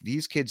itself,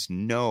 these kids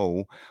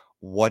know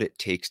what it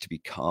takes to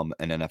become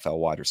an NFL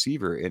wide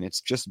receiver. And it's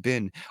just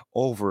been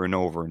over and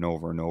over and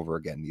over and over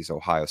again. These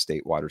Ohio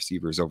State wide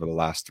receivers over the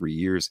last 3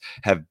 years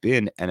have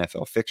been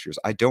NFL fixtures.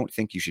 I don't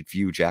think you should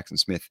view Jackson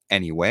Smith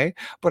anyway,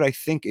 but I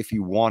think if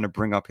you want to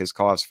bring up his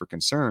cause for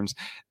concerns,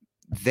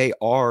 they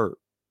are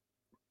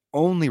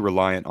only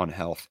reliant on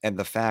health and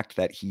the fact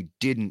that he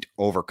didn't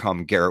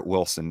overcome Garrett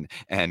Wilson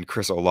and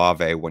Chris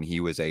Olave when he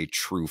was a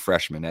true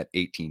freshman at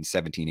 18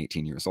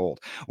 years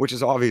old, which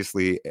is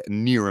obviously a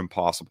near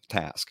impossible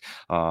task.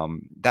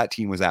 That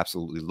team was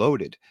absolutely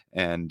loaded.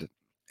 And,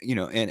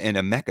 and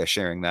Emeka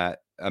sharing that,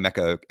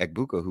 Emeka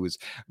Egbuka, who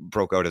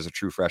broke out as a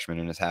true freshman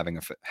and is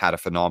had a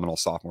phenomenal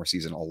sophomore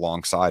season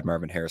alongside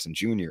Marvin Harrison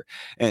Jr.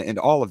 And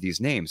all of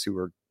these names who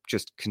are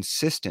just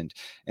consistent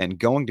and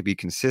going to be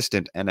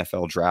consistent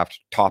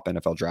top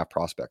NFL draft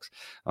prospects.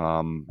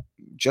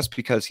 Just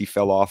because he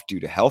fell off due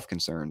to health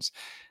concerns,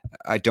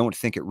 I don't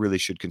think it really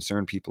should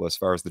concern people as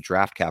far as the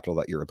draft capital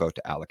that you're about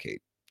to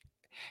allocate.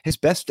 His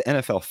best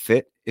NFL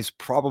fit is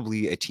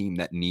probably a team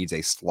that needs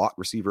a slot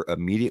receiver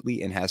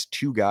immediately and has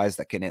 2 guys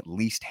that can at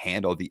least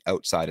handle the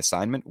outside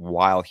assignment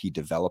while he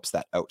develops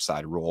that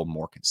outside role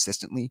more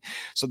consistently.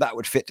 So that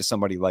would fit to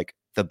somebody like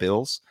the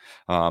Bills,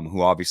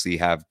 who obviously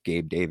have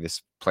Gabe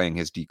Davis playing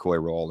his decoy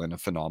role and a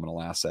phenomenal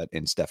asset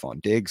in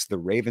Stephon Diggs. The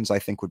Ravens, I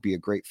think, would be a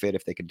great fit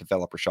if they could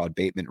develop Rashad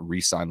Bateman,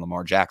 re-sign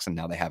Lamar Jackson.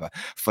 Now they have a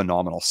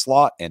phenomenal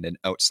slot and an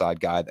outside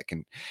guy that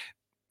can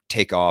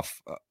take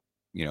off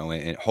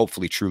and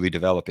hopefully truly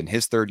develop in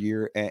his 3rd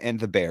year. And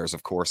the Bears,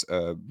 of course,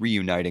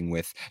 reuniting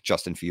with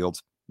Justin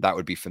Fields. That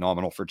would be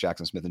phenomenal for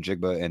Jackson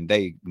Smith-Njigba, and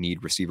they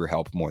need receiver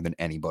help more than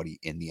anybody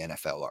in the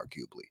NFL,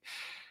 arguably.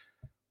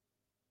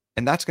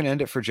 And that's going to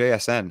end it for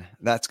JSN.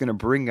 That's going to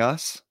bring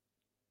us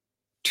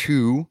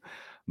to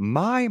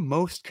my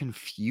most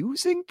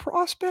confusing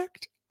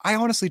prospect. I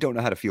honestly don't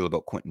know how to feel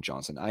about Quentin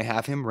Johnson. I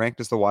have him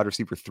ranked as the wide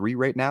receiver 3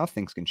 right now.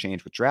 Things can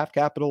change with draft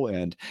capital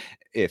and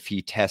if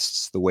he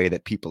tests the way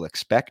that people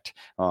expect.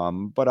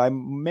 But I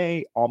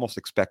may almost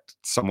expect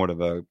somewhat of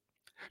a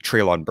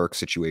Treylon Burks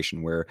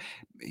situation where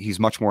he's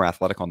much more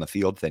athletic on the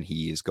field than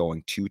he is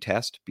going to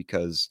test,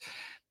 because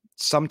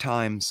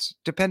sometimes,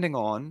 depending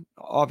on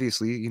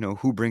obviously,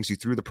 who brings you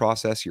through the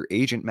process, your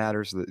agent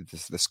matters,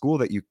 the school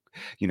that you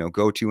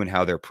go to and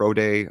how their pro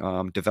day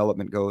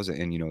development goes,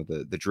 and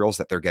the drills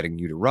that they're getting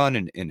you to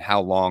run, and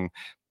how long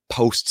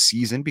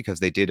post-season,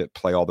 because they did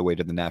play all the way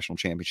to the national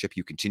championship,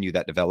 you continue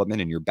that development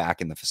and you're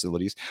back in the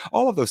facilities.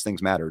 All of those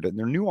things matter, and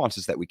they're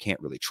nuances that we can't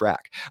really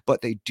track,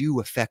 but they do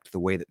affect the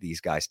way that these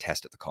guys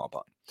test at the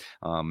combine.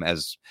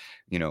 As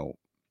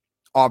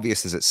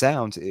obvious as it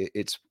sounds,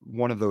 it's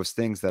one of those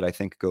things that I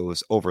think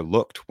goes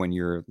overlooked when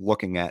you're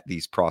looking at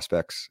these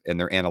prospects and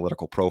their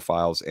analytical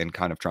profiles and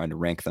kind of trying to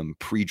rank them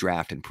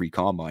pre-draft and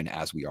pre-combine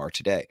as we are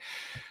today.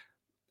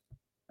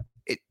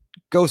 It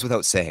goes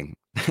without saying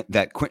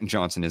that Quentin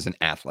Johnson is an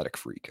athletic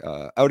freak.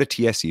 Out of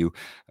TCU,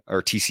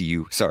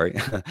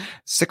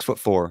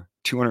 6'4",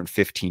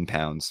 215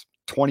 pounds,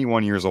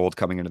 21 years old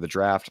coming into the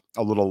draft,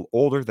 a little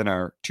older than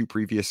our 2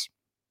 previous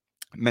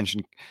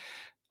mentioned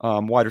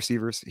wide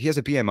receivers. He has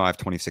a BMI of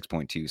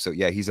 26.2. So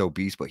yeah, he's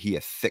obese, but he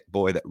a thick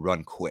boy that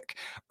run quick.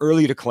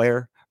 Early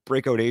declare,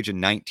 breakout age in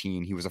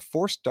 19. He was a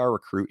 4-star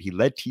recruit. He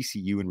led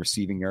TCU in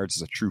receiving yards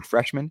as a true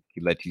freshman.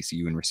 He led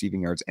TCU in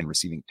receiving yards and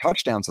receiving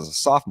touchdowns as a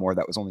sophomore.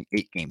 That was only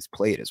 8 games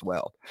played as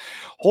well.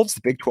 Holds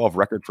the Big 12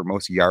 record for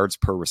most yards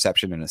per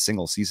reception in a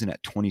single season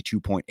at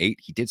 22.8.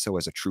 He did so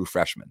as a true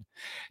freshman.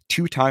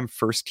 2-time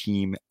first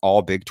team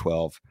All Big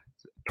 12.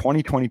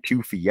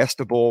 2022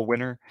 Fiesta Bowl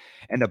winner,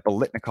 and a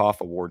Biletnikoff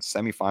Award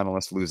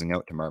semifinalist, losing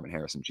out to Marvin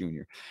Harrison Jr.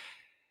 In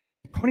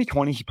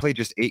 2020, he played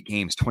just 8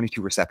 games,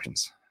 22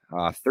 receptions,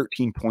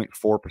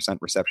 13.4%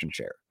 reception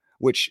share,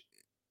 which,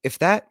 if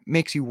that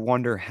makes you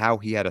wonder how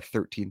he had a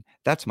 13,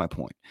 that's my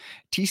point.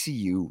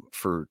 TCU,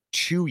 for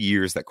 2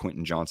 years that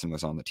Quentin Johnson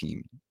was on the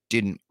team,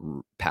 didn't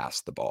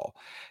pass the ball.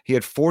 He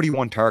had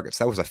 41 targets.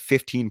 That was a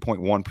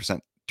 15.1%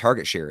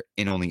 target share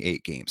in only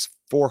 8 games,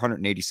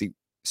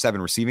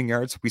 487 receiving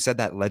yards. We said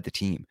that led the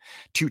team.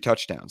 2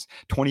 touchdowns,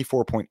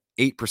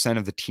 24.8%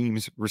 of the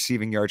team's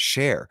receiving yard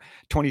share,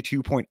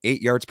 22.8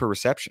 yards per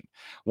reception,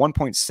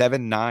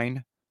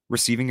 1.79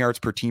 receiving yards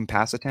per team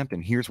pass attempt.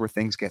 And here's where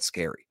things get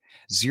scary.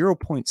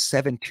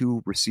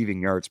 0.72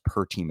 receiving yards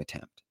per team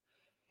attempt,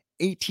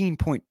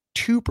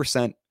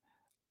 18.2%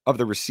 of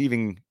the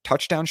receiving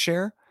touchdown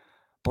share,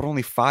 but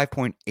only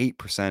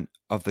 5.8%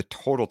 of the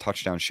total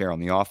touchdown share on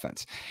the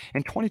offense.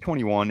 In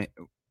 2021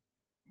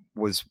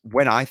 was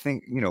when I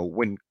think,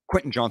 when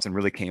Quentin Johnson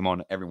really came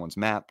on everyone's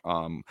map,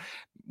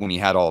 when he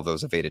had all of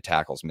those evaded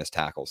tackles, missed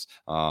tackles,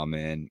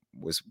 and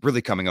was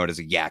really coming out as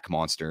a yak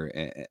monster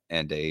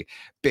and a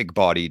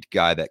big-bodied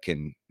guy that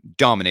can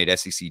dominate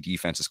SEC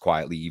defenses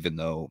quietly, even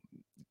though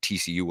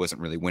TCU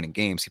wasn't really winning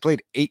games. He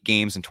played 8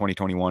 games in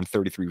 2021,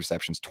 33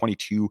 receptions,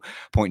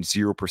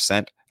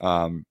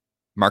 22.0%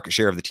 market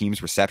share of the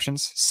team's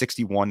receptions,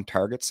 61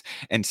 targets,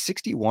 and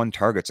 61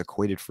 targets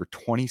equated for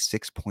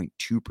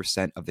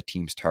 26.2% of the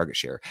team's target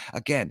share.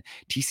 Again,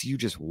 TCU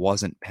just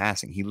wasn't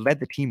passing. He led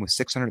the team with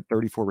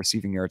 634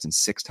 receiving yards and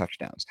 6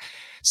 touchdowns.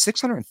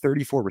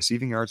 634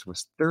 receiving yards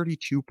was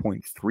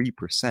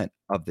 32.3%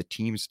 of the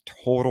team's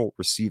total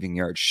receiving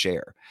yard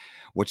share,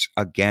 which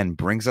again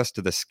brings us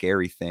to the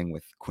scary thing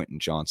with Quentin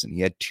Johnson.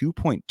 He had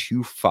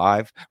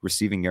 2.25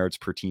 receiving yards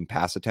per team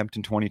pass attempt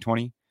in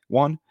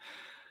 2021,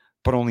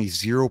 but only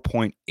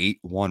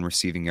 0.81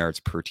 receiving yards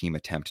per team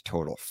attempt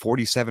total.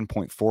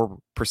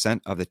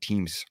 47.4% of the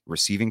team's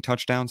receiving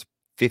touchdowns,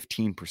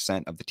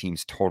 15% of the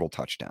team's total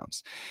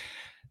touchdowns.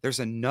 There's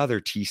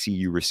another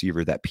TCU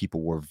receiver that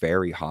people were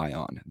very high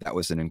on. That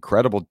was an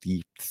incredible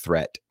deep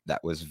threat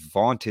that was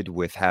vaunted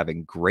with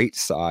having great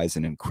size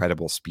and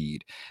incredible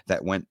speed,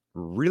 that went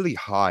really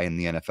high in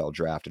the NFL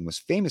draft and was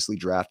famously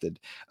drafted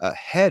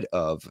ahead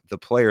of the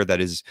player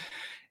that is,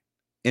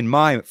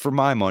 for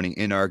my money,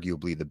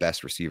 inarguably the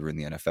best receiver in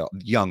the NFL,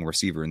 young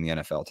receiver in the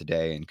NFL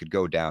today, and could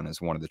go down as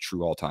one of the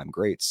true all-time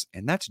greats,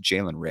 and that's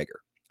Jalen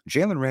Reagor.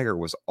 Jalen Reagor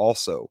was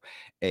also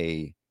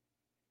a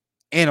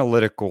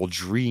analytical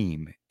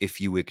dream if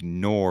you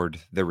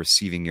ignored the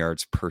receiving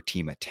yards per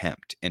team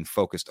attempt and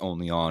focused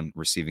only on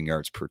receiving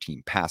yards per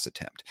team pass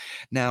attempt.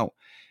 Now,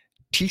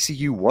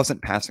 TCU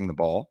wasn't passing the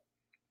ball,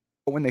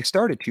 but when they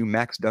started to,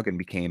 Max Duggan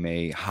became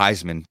a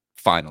Heisman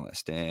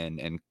finalist,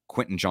 and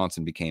Quentin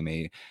Johnson became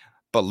a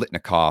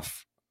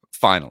Biletnikoff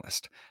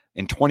finalist.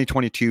 In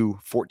 2022,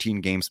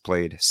 14 games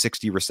played,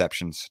 60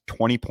 receptions,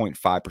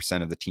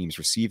 20.5% of the team's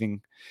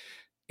receiving,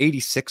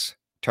 86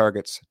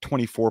 targets,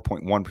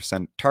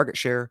 24.1% target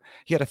share.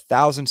 He had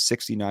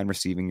 1,069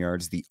 receiving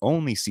yards, the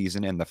only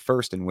season and the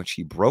first in which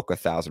he broke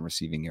 1,000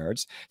 receiving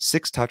yards,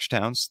 6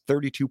 touchdowns,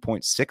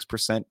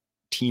 32.6%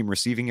 team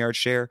receiving yard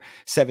share,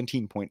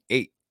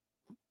 17.8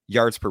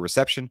 yards per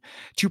reception,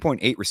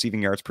 2.8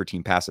 receiving yards per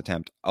team pass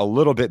attempt. A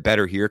little bit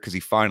better here because he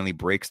finally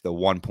breaks the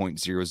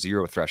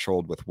 1.00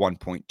 threshold with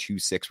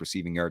 1.26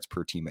 receiving yards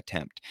per team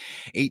attempt.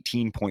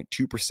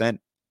 18.2%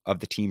 of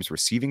the team's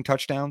receiving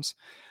touchdowns,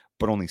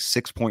 but only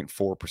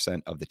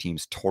 6.4% of the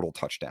team's total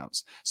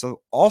touchdowns.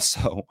 So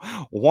also,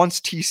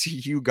 once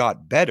TCU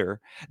got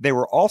better, they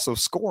were also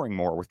scoring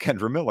more with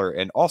Kendre Miller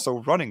and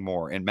also running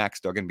more, and Max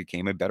Duggan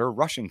became a better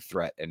rushing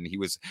threat, and he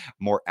was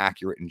more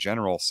accurate in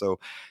general. So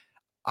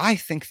I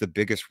think the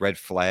biggest red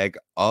flag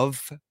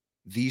of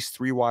these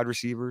 3 wide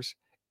receivers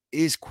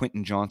is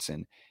Quentin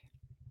Johnson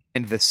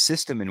and the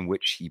system in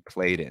which he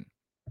played in.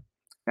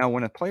 Now,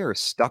 when a player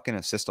is stuck in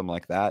a system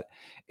like that,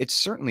 it's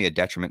certainly a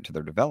detriment to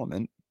their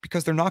development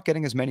because they're not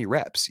getting as many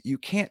reps. You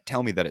can't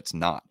tell me that it's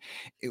not.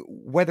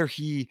 Whether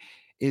he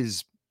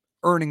is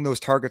earning those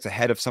targets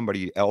ahead of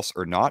somebody else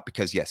or not,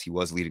 because yes, he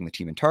was leading the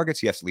team in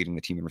targets, yes, leading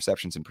the team in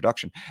receptions and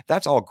production.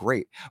 That's all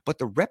great. But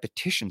the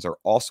repetitions are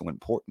also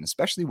important,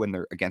 especially when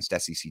they're against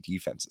SEC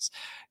defenses.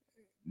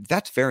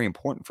 That's very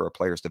important for a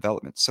player's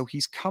development. So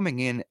he's coming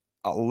in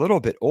a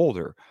little bit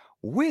older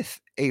with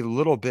a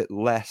little bit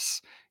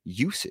less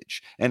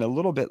usage and a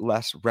little bit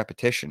less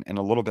repetition and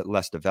a little bit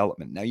less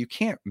development. Now, you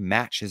can't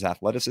match his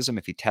athleticism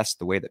if he tests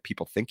the way that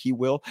people think he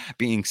will,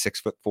 being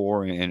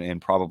 6'4"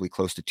 and probably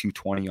close to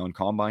 220 on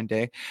combine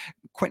day.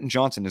 Quentin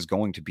Johnson is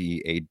going to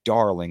be a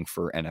darling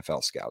for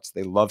NFL scouts.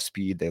 They love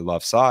speed, they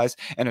love size,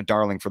 and a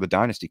darling for the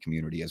dynasty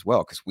community as well,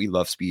 because we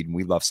love speed and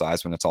we love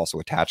size when it's also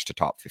attached to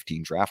top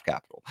 15 draft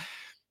capital.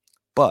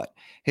 But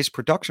his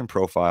production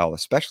profile,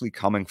 especially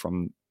coming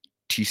from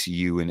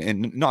TCU,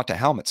 and not to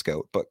helmet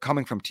scout, but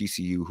coming from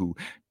TCU, who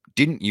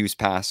didn't use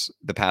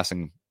the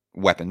passing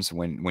weapons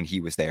when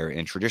he was there,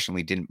 and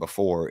traditionally didn't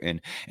before,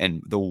 and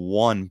the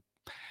one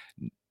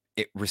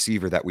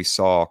receiver that we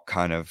saw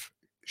kind of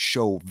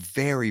show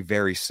very,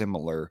 very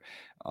similar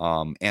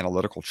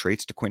analytical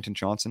traits to Quentin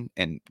Johnson,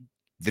 and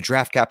the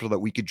draft capital that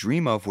we could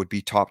dream of would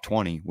be top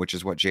 20, which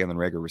is what Jalen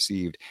Reagor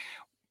received,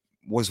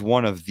 was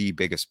one of the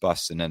biggest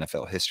busts in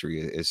NFL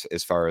history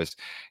as far as,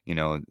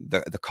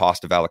 the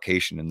cost of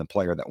allocation and the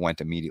player that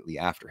went immediately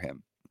after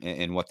him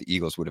and what the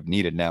Eagles would have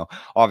needed. Now,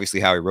 obviously,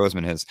 Howie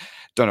Roseman has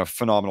done a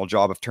phenomenal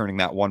job of turning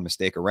that one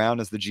mistake around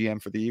as the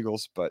GM for the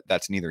Eagles, but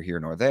that's neither here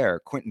nor there.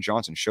 Quentin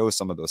Johnson shows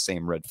some of those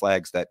same red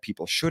flags that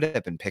people should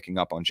have been picking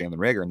up on Jalen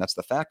Reagor, and that's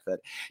the fact that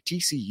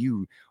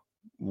TCU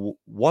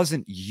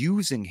wasn't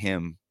using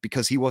him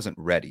because he wasn't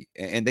ready,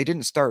 and they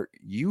didn't start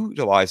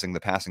utilizing the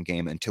passing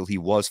game until he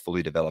was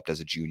fully developed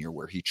as a junior,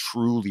 where he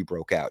truly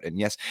broke out. And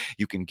yes,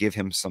 you can give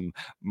him some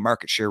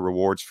market share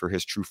rewards for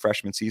his true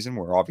freshman season,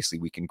 where obviously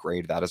we can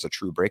grade that as a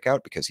true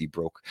breakout because he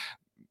broke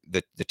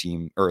the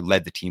team, or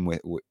led the team with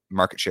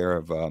market share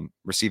of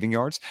receiving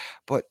yards.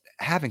 But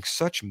having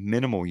such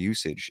minimal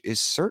usage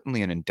is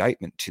certainly an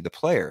indictment to the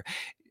player.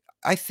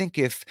 I think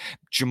if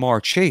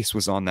Ja'Marr Chase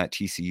was on that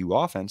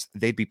TCU offense,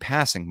 they'd be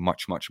passing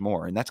much, much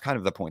more. And that's kind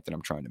of the point that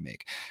I'm trying to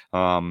make.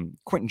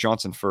 Quentin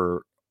Johnson,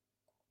 for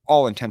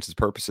all intents and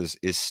purposes,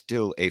 is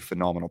still a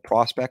phenomenal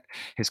prospect.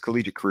 His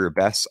collegiate career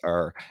bests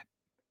are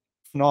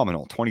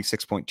phenomenal: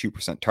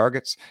 26.2%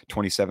 targets,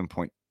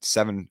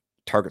 27.7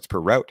 targets per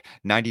route,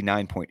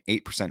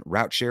 99.8%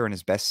 route share in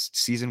his best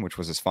season, which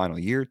was his final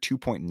year,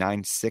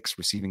 2.96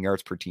 receiving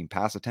yards per team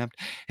pass attempt.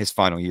 His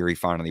final year, he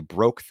finally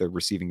broke the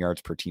receiving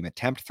yards per team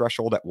attempt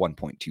threshold at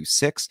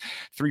 1.26,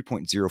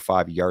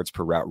 3.05 yards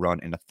per route run,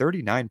 and a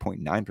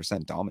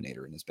 39.9%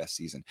 dominator in his best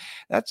season.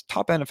 That's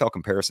top NFL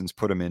comparisons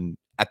put him in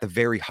at the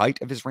very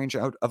height of his range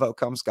of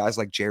outcomes. Guys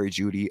like Jerry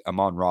Jeudy,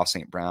 Amon-Ra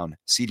St. Brown,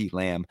 CeeDee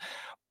Lamb,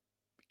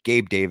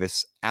 Gabe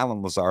Davis,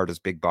 Allen Lazard as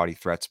big body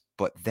threats,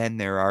 but then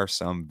there are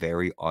some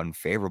very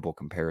unfavorable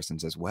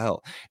comparisons as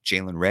well.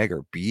 Jalen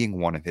Reagor being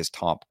one of his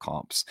top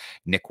comps,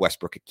 Nick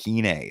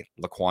Westbrook-Ikhine,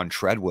 Laquan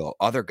Treadwell,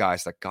 other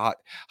guys that got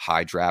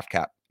high draft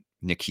cap,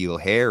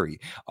 N'Keal Harry,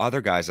 other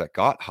guys that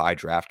got high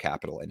draft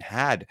capital and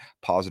had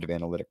positive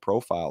analytic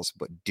profiles,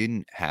 but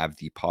didn't have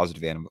the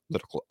positive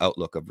analytical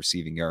outlook of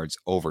receiving yards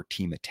over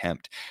team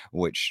attempt,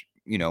 which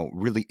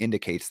really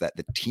indicates that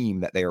the team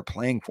that they are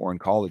playing for in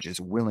college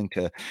is willing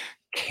to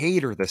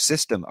cater the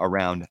system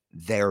around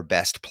their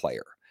best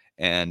player.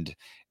 And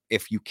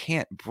if you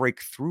can't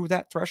break through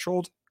that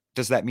threshold,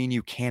 does that mean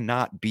you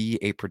cannot be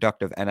a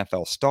productive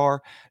NFL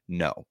star?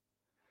 No.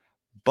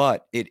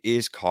 But it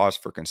is cause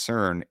for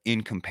concern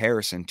in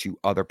comparison to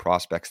other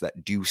prospects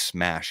that do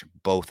smash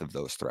both of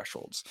those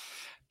thresholds.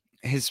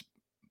 His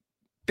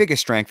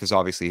biggest strength is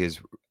obviously his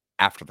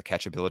after the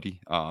catch ability,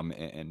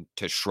 and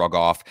to shrug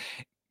off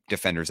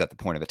defenders at the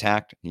point of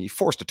attack. He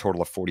forced a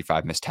total of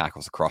 45 missed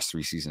tackles across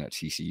 3 seasons at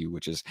TCU,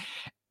 which is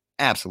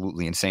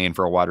absolutely insane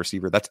for a wide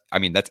receiver. That's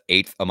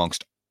 8th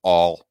amongst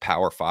all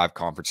Power 5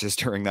 conferences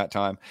during that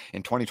time.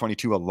 In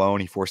 2022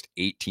 alone, he forced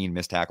 18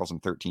 missed tackles in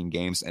 13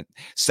 games, and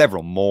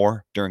several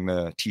more during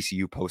the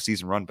TCU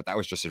postseason run, but that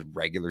was just a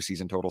regular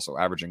season total, so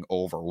averaging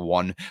over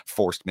 1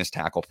 forced missed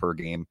tackle per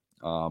game.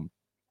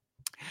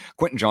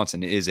 Quentin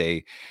Johnson is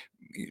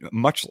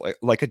much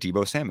like a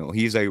Deebo Samuel.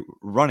 He's a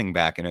running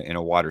back in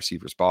a wide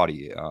receiver's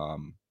body.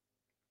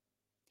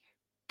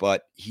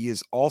 But he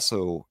is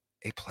also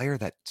a player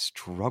that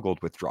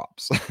struggled with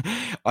drops.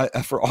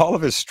 For all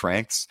of his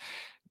strengths,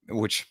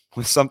 which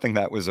was something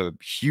that was a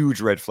huge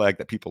red flag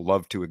that people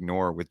love to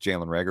ignore with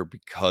Jalen Reagor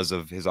because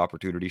of his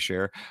opportunity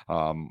share,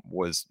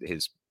 was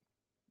his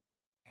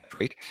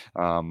trait.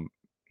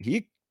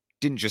 He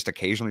didn't just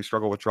occasionally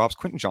struggle with drops.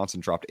 Quentin Johnson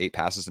dropped 8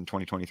 passes in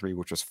 2023,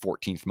 which was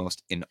 14th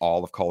most in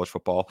all of college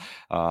football.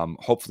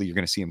 Hopefully you're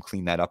going to see him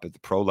clean that up at the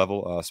pro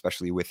level,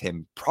 especially with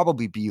him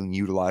probably being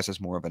utilized as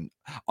more of an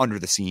under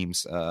the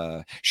seams,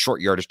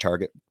 short yardage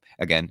target.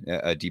 Again,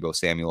 Deebo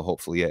Samuel,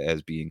 hopefully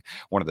as being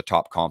one of the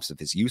top comps of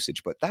his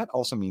usage, but that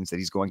also means that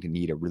he's going to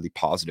need a really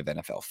positive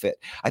NFL fit.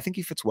 I think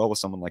he fits well with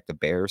someone like the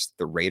Bears,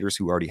 the Raiders,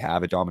 who already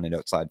have a dominant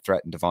outside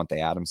threat in Davante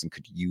Adams and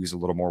could use a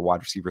little more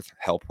wide receiver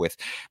help with,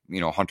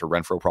 Hunter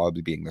Renfrow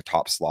probably being the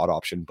top slot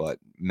option, but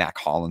Mac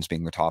Hollins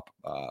being the top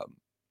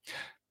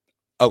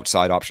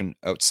outside option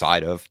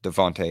outside of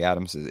Davante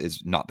Adams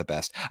is not the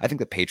best. I think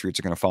the Patriots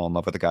are going to fall in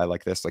love with a guy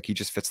like this. Like, he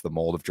just fits the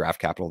mold of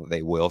draft capital that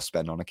they will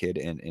spend on a kid,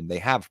 and they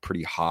have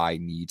pretty high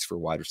needs for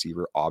wide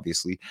receiver.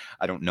 Obviously,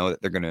 I don't know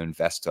that they're going to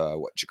invest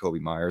what Jakobi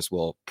Meyers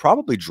will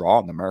probably draw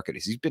on the market,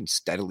 as he's been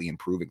steadily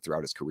improving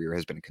throughout his career,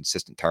 has been a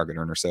consistent target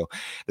earner. So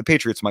the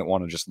Patriots might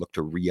want to just look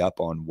to re-up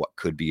on what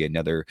could be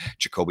another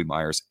Jakobi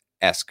Meyers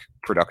Johnson-esque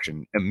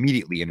production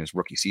immediately in his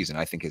rookie season.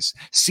 I think his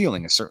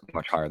ceiling is certainly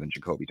much higher than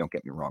Jacoby. Don't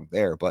get me wrong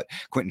there, but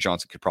Quentin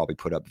Johnson could probably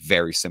put up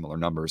very similar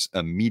numbers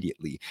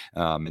immediately.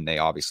 And they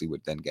obviously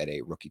would then get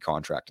a rookie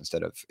contract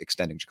instead of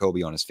extending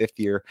Jacoby on his 5th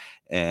year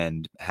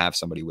and have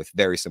somebody with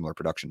very similar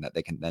production that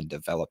they can then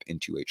develop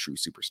into a true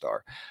superstar.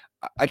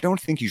 I don't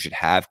think you should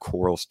have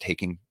Quarles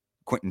taking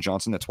Quentin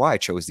Johnson. That's why I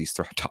chose these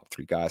top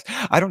 3 guys.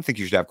 I don't think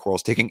you should have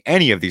Quarles taking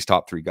any of these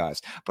top 3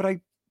 guys, but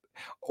I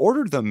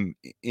ordered them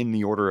in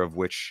the order of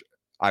which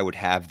I would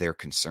have their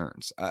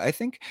concerns. I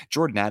think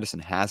Jordan Addison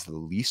has the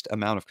least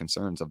amount of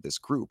concerns of this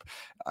group.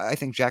 I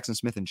think Jackson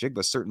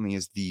Smith-Njigba certainly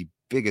is the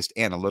biggest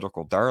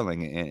analytical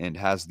darling and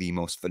has the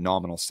most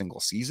phenomenal single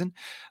season,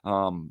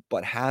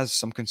 but has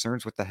some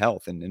concerns with the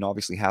health and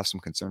obviously has some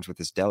concerns with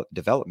his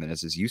development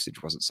as his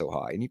usage wasn't so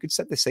high. And you could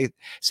say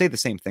the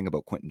same thing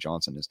about Quentin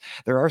Johnson. Is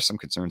there are some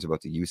concerns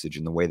about the usage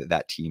and the way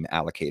that team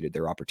allocated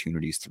their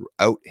opportunities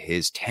throughout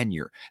his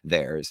tenure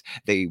there. Is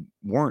they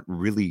weren't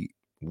really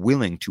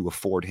willing to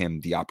afford him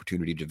the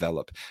opportunity to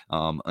develop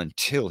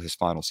until his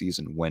final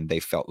season, when they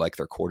felt like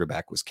their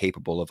quarterback was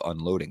capable of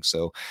unloading.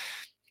 So,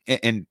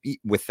 and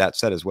with that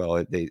said as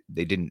well, they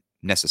didn't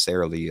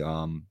necessarily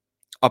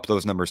up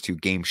those numbers to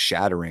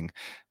game-shattering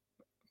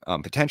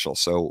potential.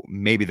 So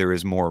maybe there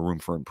is more room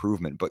for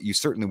improvement, but you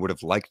certainly would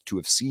have liked to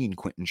have seen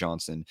Quentin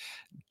Johnson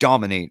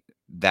dominate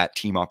that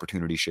team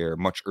opportunity share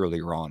much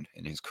earlier on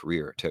in his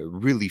career to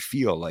really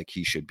feel like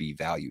he should be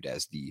valued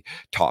as the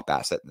top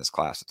asset in this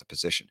class at the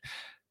position.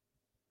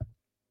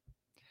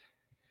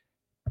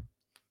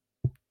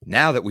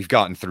 Now that we've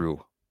gotten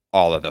through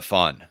all of the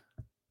fun,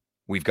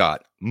 we've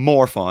got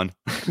more fun.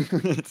 We're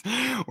going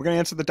to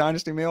answer the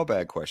Dynasty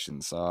mailbag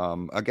questions.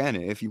 Again,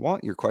 if you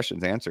want your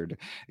questions answered,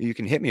 you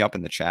can hit me up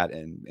in the chat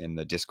and in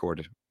the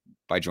Discord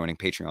by joining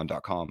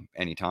patreon.com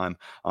anytime.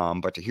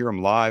 But to hear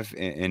them live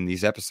in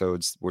these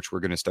episodes, which we're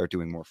going to start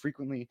doing more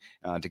frequently,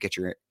 to get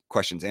your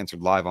questions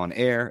answered live on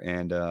air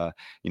and,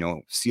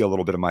 see a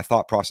little bit of my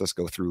thought process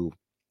go through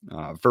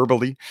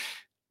verbally,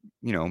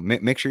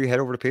 make sure you head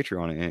over to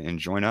Patreon and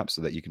join up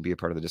so that you can be a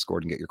part of the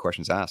Discord and get your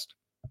questions asked.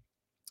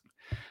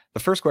 The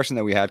first question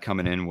that we had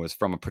coming in was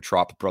from a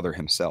Petrop brother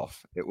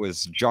himself. It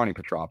was Johnny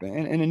Petrop,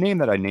 and a name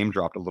that I name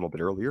dropped a little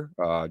bit earlier,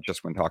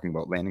 just when talking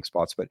about landing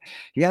spots. But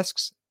he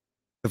asks,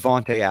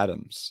 Davante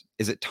Adams,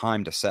 is it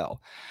time to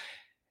sell?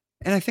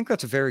 And I think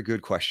that's a very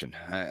good question.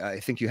 I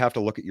think you have to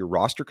look at your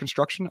roster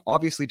construction.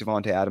 Obviously,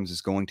 Davante Adams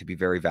is going to be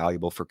very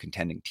valuable for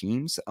contending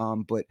teams,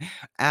 but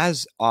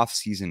as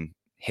offseason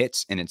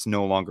hits and it's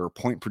no longer a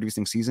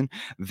point-producing season,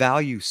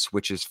 value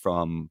switches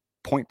from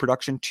point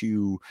production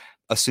to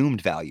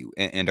assumed value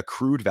and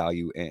accrued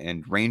value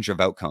and range of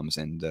outcomes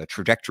and the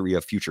trajectory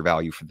of future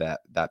value for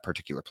that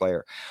particular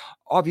player.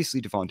 Obviously,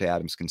 Davante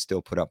Adams can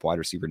still put up wide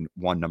receiver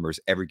 1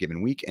 numbers every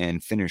given week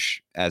and finish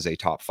as a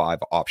top 5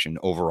 option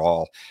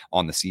overall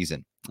on the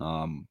season.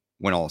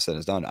 When all is said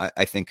and done,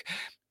 I think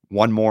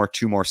 2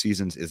 more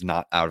seasons is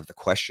not out of the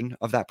question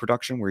of that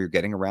production where you're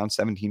getting around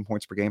 17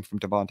 points per game from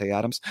Davante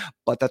Adams,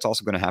 but that's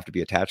also going to have to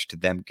be attached to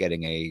them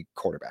getting a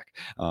quarterback.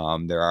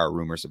 There are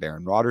rumors of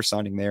Aaron Rodgers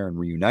signing there and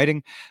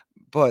reuniting,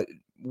 but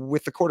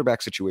with the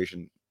quarterback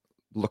situation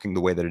looking the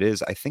way that it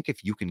is, I think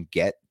if you can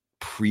get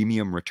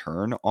premium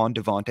return on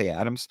Davante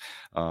Adams,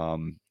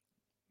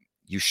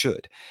 you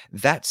should.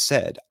 That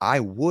said, I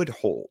would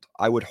hold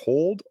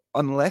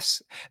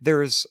unless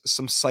there's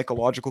some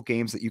psychological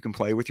games that you can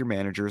play with your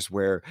managers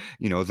where,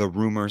 the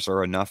rumors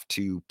are enough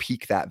to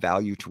peak that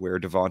value to where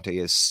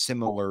Davante is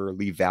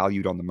similarly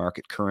valued on the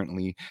market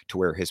currently to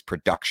where his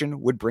production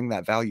would bring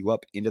that value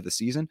up into the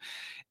season.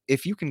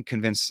 If you can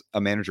convince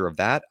a manager of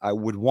that, I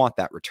would want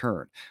that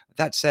return.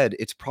 That said,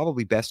 it's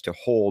probably best to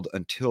hold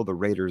until the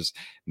Raiders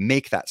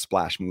make that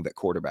splash move at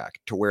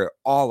quarterback to where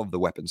all of the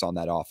weapons on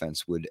that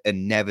offense would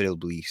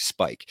inevitably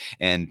spike,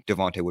 and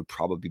Davante would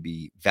probably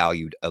be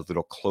valued a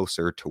little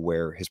closer to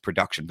where his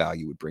production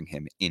value would bring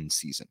him in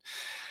season.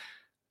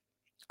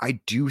 I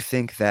do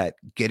think that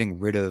getting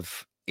rid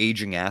of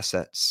aging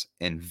assets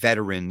and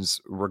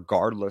veterans,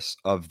 regardless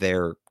of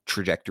their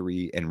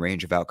trajectory and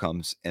range of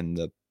outcomes and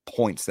the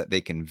points that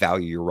they can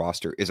value your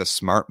roster, is a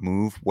smart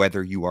move,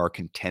 whether you are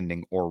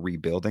contending or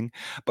rebuilding.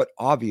 But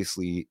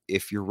obviously,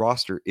 if your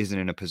roster isn't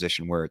in a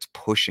position where it's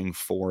pushing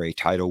for a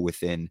title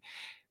within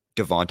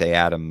Davante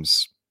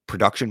Adams'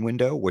 production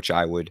window, which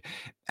I would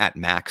at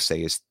max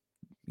say is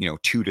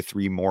 2 to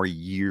 3 more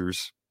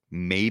years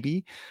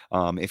maybe.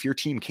 If your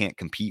team can't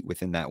compete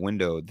within that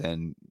window,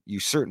 then you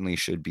certainly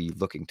should be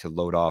looking to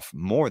load off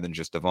more than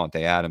just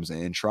Davante Adams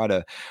and try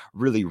to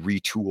really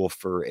retool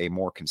for a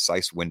more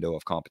concise window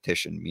of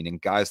competition, meaning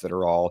guys that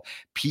are all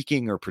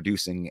peaking or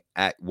producing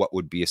at what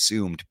would be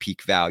assumed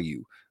peak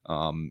value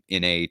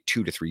in a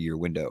 2 to 3 year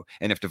window.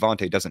 And if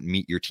Davante doesn't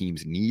meet your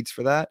team's needs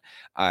for that,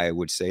 I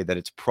would say that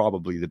it's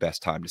probably the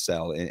best time to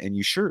sell. And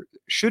you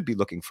should be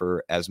looking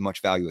for as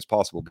much value as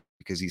possible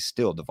because he's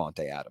still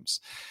Davante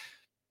Adams.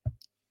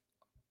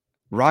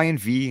 Ryan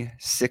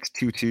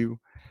V622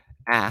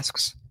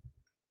 asks,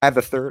 I have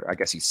the third,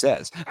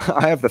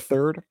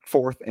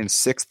 4th, and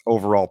 6th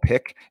overall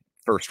pick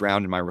first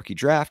round in my rookie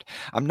draft.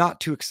 I'm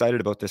not too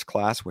excited about this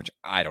class, which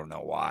I don't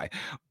know why,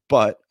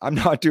 but I'm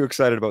not too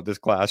excited about this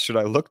class. Should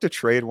I look to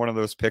trade one of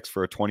those picks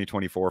for a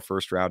 2024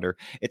 first rounder?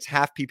 It's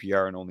half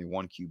PPR and only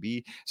one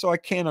QB, so I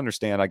can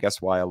understand, I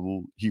guess, why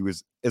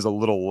is a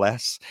little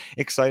less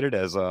excited,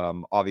 as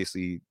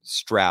obviously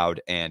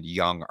Stroud and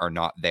Young are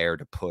not there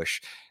to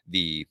push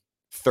the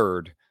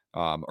third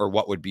or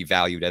what would be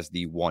valued as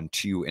the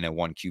 1-2 in a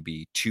 1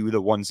 QB to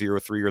the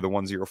 103 or the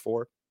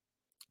 104.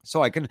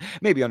 So I can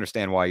maybe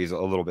understand why he's a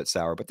little bit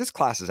sour, but this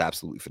class is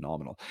absolutely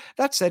phenomenal.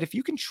 That said, if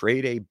you can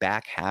trade a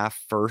back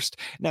half first,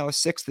 now a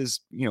sixth is,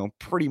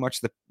 pretty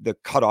much the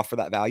cutoff for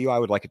that value. I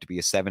would like it to be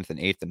a seventh and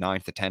eighth and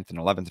ninth, the 10th and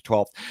 11th and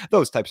 12th,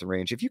 those types of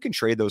range. If you can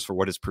trade those for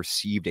what is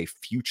perceived a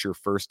future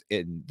first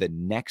in the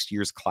next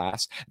year's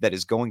class that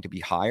is going to be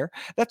higher,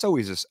 that's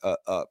always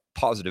a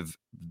positive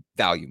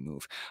value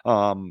move.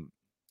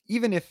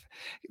 Even if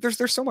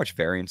there's so much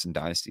variance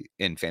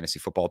in fantasy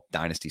football,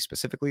 dynasty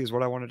specifically is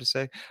what I wanted to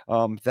say,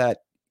 that,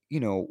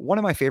 one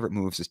of my favorite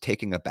moves is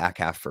taking a back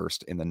half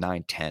first in the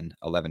 9, 10,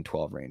 11,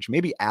 12 range,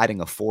 maybe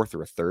adding a fourth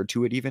or a third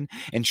to it even,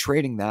 and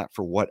trading that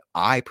for what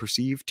I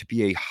perceive to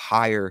be a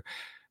higher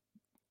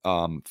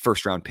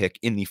first round pick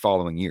in the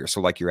following year.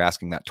 So like you're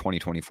asking, that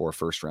 2024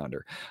 first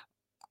rounder.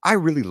 I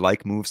really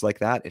like moves like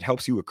that. It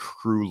helps you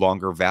accrue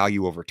longer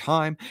value over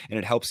time, and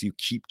it helps you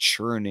keep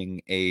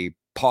churning a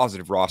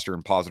positive roster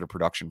and positive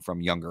production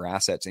from younger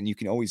assets. And you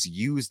can always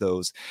use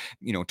those,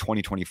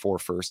 2024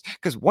 first,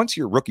 because once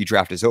your rookie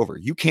draft is over,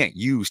 you can't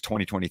use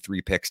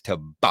 2023 picks to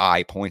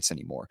buy points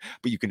anymore,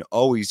 but you can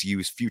always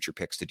use future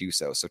picks to do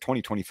so. So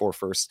 2024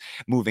 first,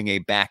 moving a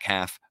back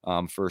half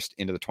first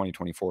into the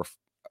 2024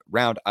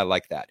 round. I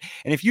like that.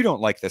 And if you don't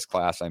like this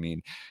class,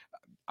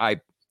 I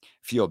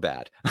feel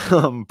bad.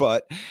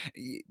 But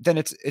then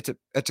it's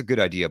a good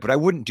idea, but I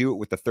wouldn't do it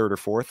with the third or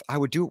fourth. I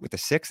would do it with the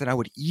sixth. And I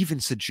would even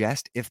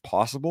suggest, if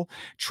possible,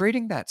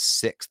 trading that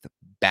sixth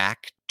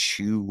back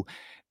to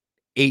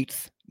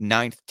eighth,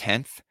 ninth,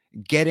 10th,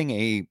 getting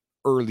a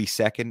early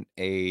second,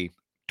 a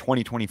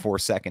 2024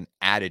 second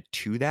added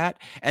to that,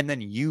 and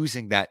then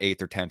using that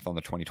 8th or 10th on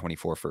the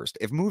 2024 first.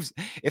 If moves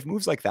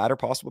like that are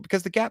possible,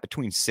 because the gap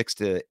between 6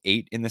 to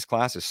 8 in this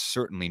class is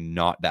certainly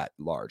not that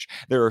large.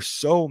 There are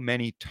so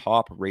many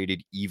top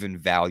rated, even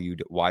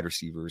valued wide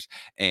receivers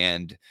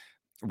and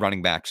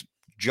running backs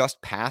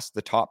just past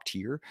the top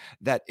tier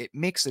that it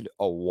makes it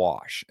a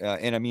wash.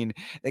 And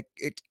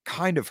it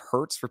kind of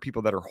hurts for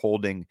people that are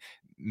holding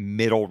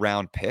middle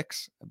round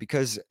picks,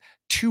 because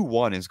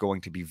 2-1 is going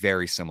to be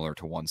very similar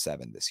to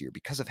 1-7 this year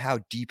because of how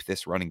deep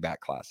this running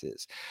back class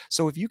is.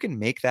 So if you can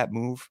make that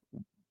move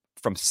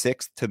from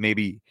 6th to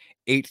maybe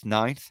 8th,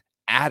 9th,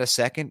 add a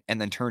second, and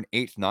then turn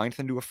 8th, 9th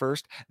into a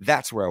first,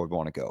 that's where I would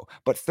want to go.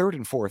 But 3rd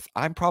and 4th,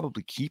 I'm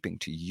probably keeping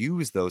to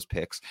use those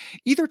picks,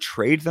 either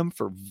trade them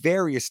for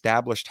very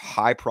established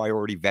high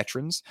priority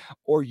veterans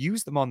or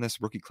use them on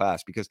this rookie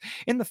class, because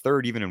in the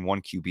 3rd, even in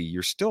 1 QB,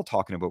 you're still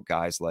talking about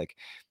guys like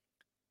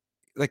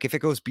if it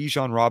goes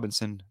Bijan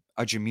Robinson,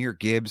 a Jahmyr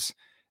Gibbs,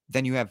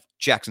 then you have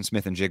Jackson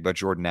Smith-Njigba,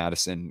 Jordan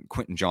Addison,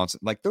 Quentin Johnson.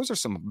 Like, those are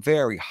some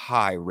very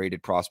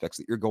high-rated prospects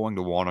that you're going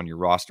to want on your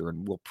roster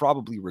and will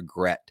probably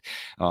regret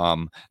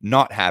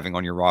not having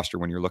on your roster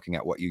when you're looking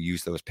at what you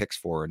use those picks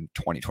for in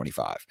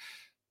 2025.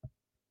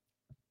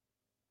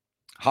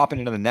 Hopping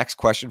into the next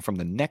question from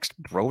the next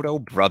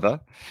Brodo brother.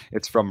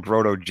 It's from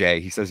Brodo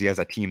J. He says he has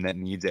a team that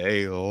needs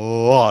a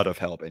lot of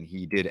help, and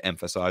he did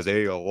emphasize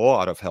a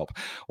lot of help.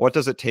 What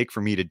does it take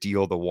for me to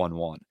deal the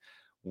 1-1?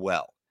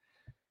 Well,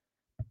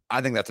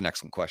 I think that's an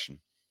excellent question.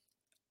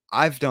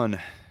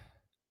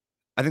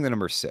 I think the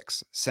number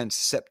 6 since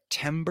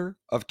September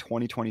of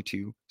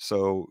 2022.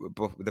 So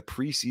the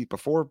preseason,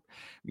 before,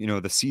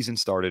 the season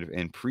started,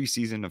 in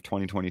preseason of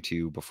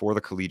 2022, before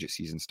the collegiate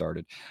season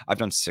started, I've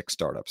done 6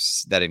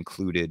 startups that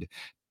included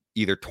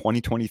either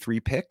 2023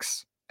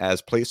 picks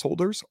as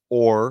placeholders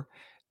or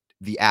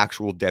the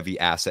actual Devy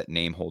asset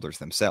name holders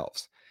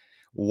themselves.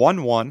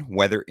 1-1,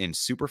 whether in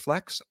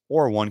Superflex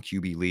or 1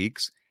 QB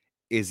leagues,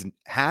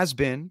 has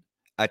been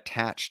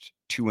attached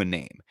to a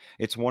name.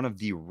 It's one of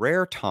the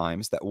rare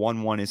times that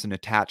 1-1 isn't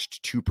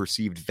attached to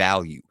perceived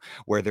value,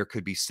 where there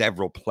could be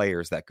several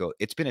players that go.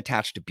 It's been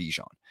attached to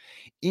Bijan.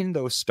 In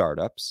those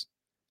startups,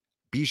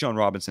 Bijan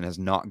Robinson has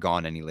not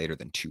gone any later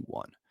than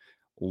 2-1.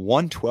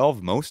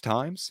 1-12 most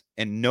times,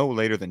 and no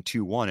later than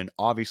 2-1. And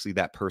obviously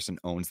that person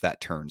owns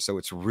that turn. So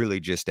it's really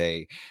just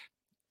a,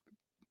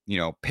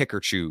 pick or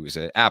choose,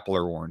 apple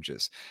or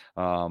oranges.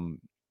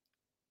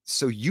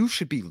 So you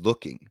should be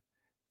looking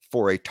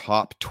for a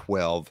top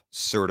 12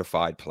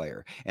 certified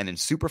player. And in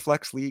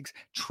Superflex leagues,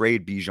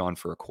 trade Bijan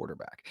for a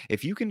quarterback.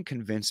 If you can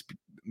convince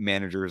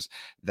managers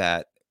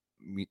that,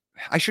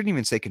 I shouldn't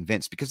even say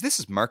convince, because this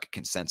is market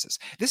consensus.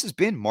 This has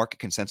been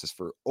market consensus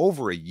for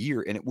over a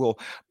year, and it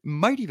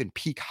might even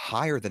peak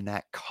higher than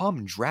that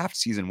come draft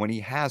season when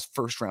he has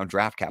first round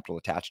draft capital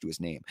attached to his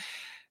name.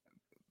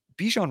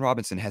 Bijan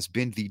Robinson has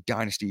been the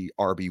dynasty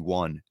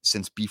RB1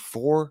 since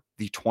before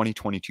the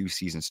 2022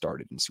 season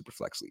started in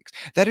Superflex leagues.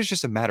 That is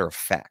just a matter of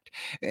fact.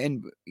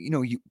 And,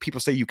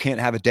 people say you can't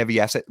have a Devy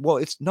asset. Well,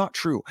 it's not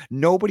true.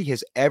 Nobody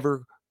has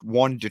ever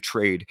wanted to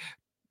trade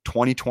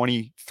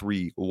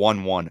 2023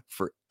 1-1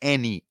 for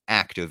any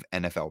active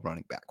NFL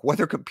running back,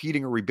 whether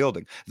competing or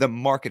rebuilding. The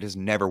market has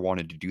never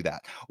wanted to do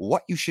that.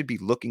 What you should be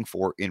looking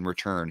for in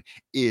return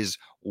is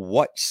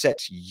what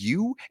sets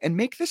you, and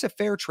make this a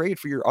fair trade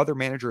for your other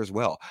manager as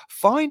well.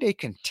 Find a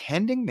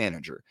contending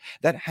manager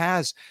that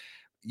has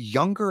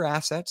younger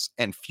assets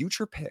and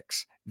future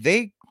picks.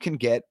 They can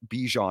get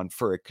Bijan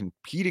for a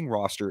competing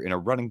roster in a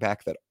running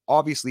back that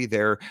obviously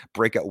their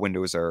breakout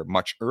windows are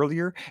much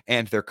earlier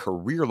and their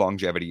career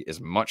longevity is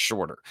much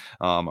shorter.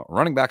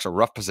 Running backs are a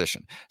rough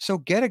position. So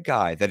get a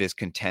guy that is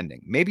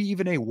contending, maybe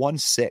even a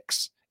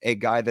 1-6, a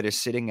guy that is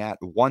sitting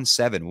at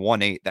 1-7,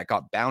 1-8 that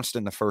got bounced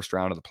in the first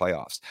round of the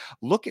playoffs.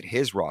 Look at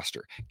his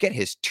roster, get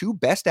his two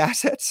best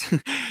assets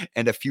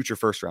and a future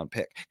first round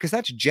pick, because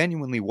that's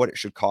genuinely what it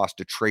should cost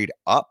to trade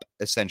up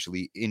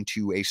essentially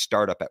into a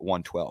startup at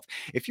 112.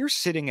 If you're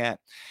sitting at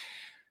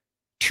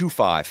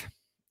 2-5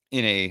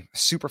 in a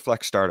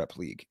Superflex startup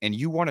league and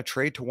you want to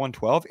trade to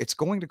 112, it's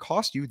going to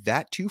cost you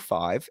that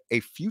 2-5, a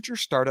future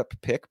startup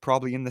pick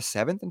probably in the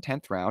 7th and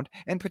 10th round,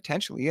 and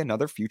potentially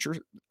another future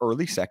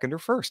early second or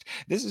first.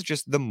 This is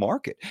just the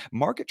market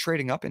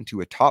trading up into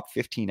a top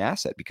 15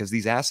 asset, because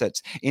these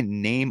assets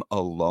in name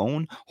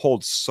alone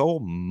hold so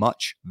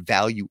much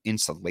value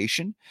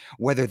insulation,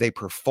 whether they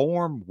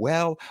perform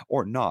well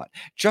or not.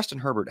 Justin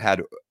Herbert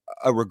had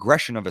a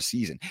regression of a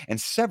season,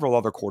 and several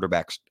other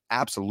quarterbacks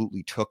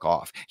absolutely took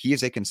off. He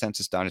is a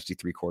consensus Dynasty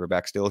 3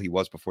 quarterback still. He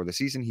was before the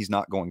season. He's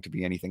not going to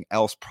be anything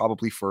else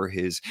probably for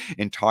his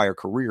entire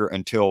career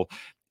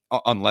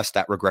unless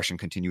that regression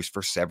continues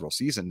for several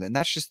seasons. And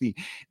that's just the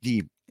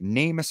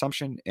name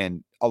assumption,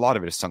 and a lot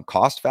of it is sunk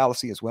cost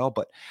fallacy as well.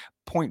 But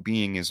point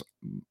being is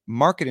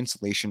market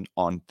insulation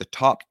on the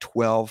top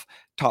 12,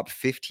 top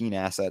 15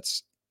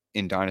 assets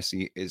in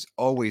Dynasty is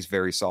always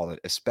very solid,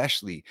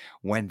 especially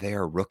when they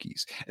are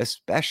rookies,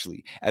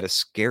 especially at a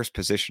scarce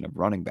position of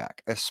running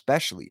back,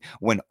 especially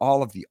when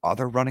all of the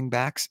other running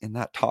backs in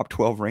that top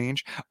 12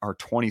 range are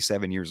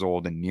 27 years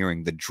old and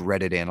nearing the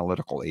dreaded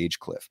analytical age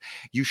cliff.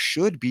 You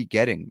should be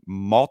getting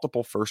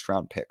multiple first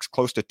round picks,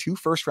 close to 2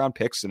 first round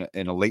picks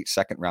in a late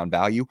second round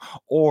value,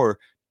 or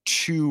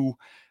 2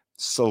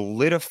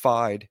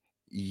 solidified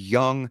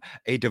a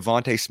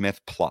Devontae Smith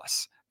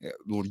plus.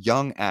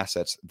 Young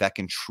assets that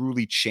can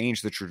truly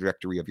change the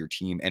trajectory of your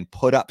team and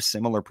put up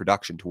similar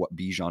production to what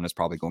Bijan is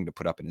probably going to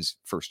put up in his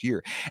first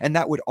year. And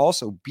that would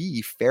also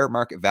be fair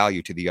market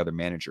value to the other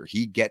manager.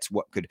 He gets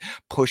what could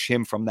push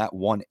him from that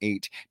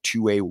 1-8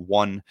 to a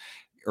 1,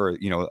 or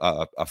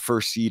a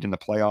first seed in the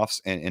playoffs,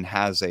 and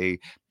has a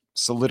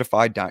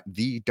solidified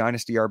the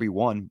dynasty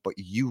RB1, but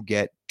you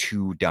get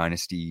 2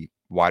 dynasty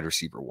wide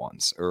receiver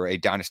ones, or a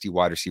dynasty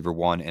wide receiver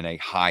 1 and a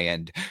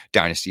high-end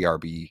dynasty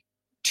RB2,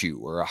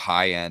 or a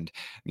high end,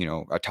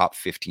 a top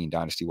 15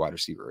 dynasty wide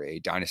receiver, a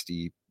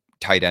dynasty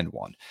tight end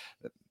 1.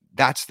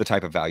 That's the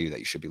type of value that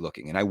you should be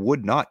looking. And I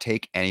would not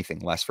take anything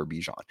less for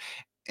Bijan.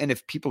 And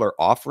if people are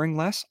offering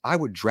less, I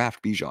would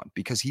draft Bijan,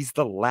 because he's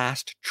the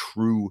last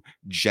true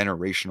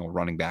generational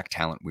running back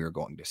talent we are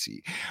going to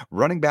see.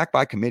 Running back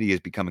by committee is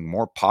becoming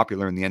more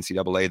popular in the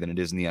NCAA than it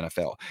is in the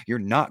NFL. You're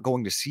not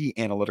going to see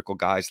analytical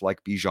guys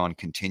like Bijan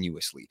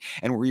continuously.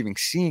 And we're even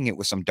seeing it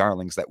with some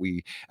darlings that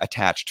we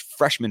attached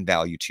freshman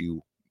value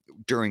to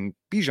during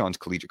Bijan's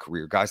collegiate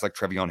career. Guys like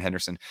Trevion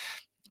Henderson,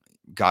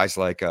 guys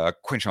like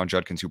Quinshon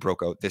Judkins, who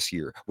broke out this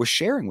year, was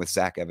sharing with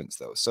Zach Evans,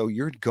 though. So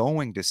you're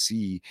going to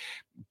see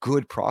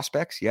good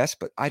prospects, yes,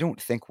 but I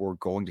don't think we're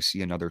going to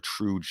see another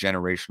true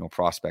generational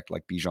prospect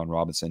like Bijan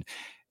Robinson.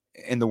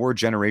 And the word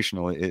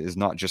generational is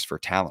not just for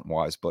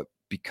talent-wise, but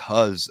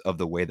because of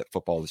the way that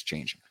football is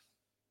changing.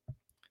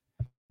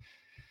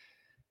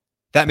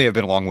 That may have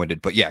been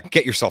long-winded, but yeah,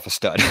 get yourself a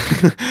stud.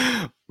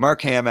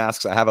 Mark Ham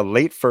asks, I have a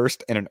late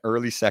first and an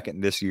early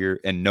second this year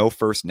and no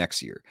first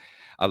next year.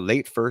 A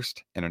late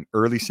first and an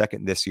early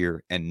second this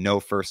year and no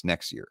first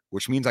next year,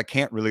 which means I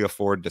can't really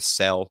afford to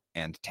sell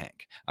and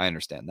tank. I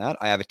understand that.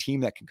 I have a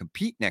team that can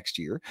compete next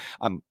year,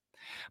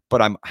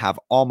 but I have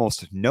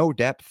almost no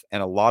depth,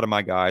 and a lot of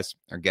my guys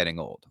are getting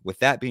old. With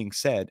that being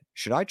said,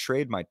 should I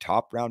trade my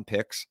top round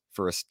picks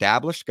for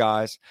established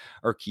guys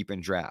or keep in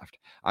draft?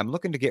 I'm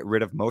looking to get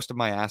rid of most of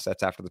my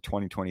assets after the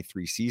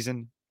 2023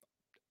 season.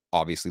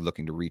 Obviously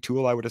looking to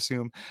retool, I would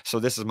assume. So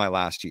this is my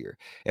last year.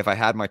 If I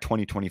had my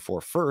 2024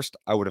 first,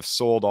 I would have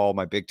sold all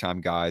my big time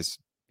guys.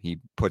 He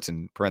puts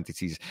in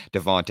parentheses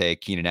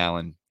Devontae, Keenan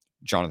Allen,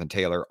 Jonathan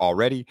Taylor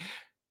already.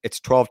 It's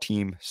 12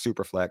 team,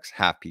 super flex,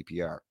 half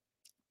PPR.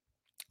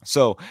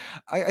 So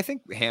I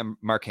think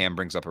Mark Ham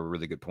brings up a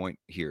really good point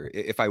here.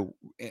 And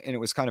it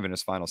was kind of in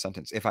his final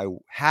sentence, if I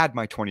had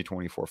my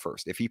 2024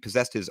 first, if he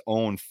possessed his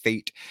own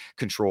fate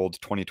controlled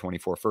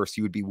 2024 first,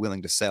 he would be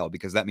willing to sell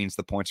because that means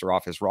the points are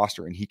off his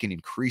roster and he can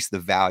increase the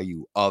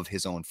value of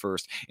his own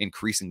first,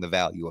 increasing the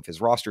value of his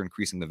roster,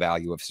 increasing the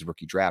value of his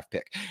rookie draft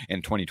pick.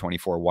 And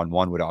 2024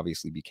 1-1 would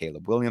obviously be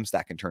Caleb Williams.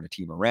 That can turn a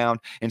team around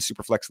in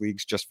Superflex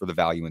leagues just for the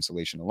value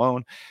insulation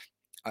alone.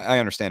 I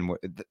understand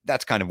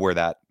that's kind of where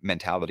that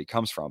mentality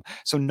comes from.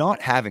 So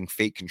not having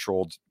fate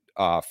controlled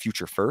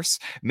future firsts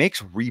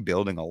makes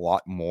rebuilding a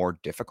lot more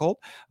difficult.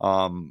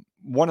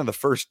 One of the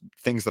first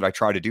things that I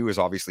try to do is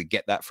obviously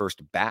get that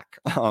first back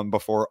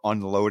before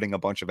unloading a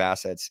bunch of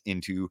assets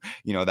into,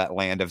 that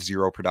land of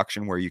zero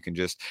production where you can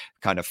just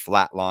kind of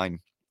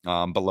flatline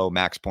below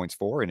max points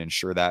for and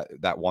ensure that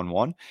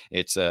 1-1.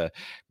 It's a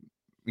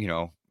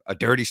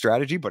dirty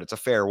strategy, but it's a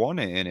fair one,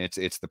 and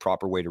it's the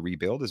proper way to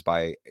rebuild is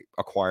by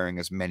acquiring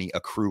as many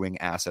accruing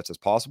assets as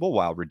possible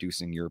while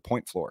reducing your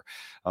point floor.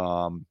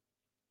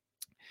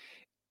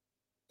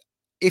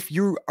 If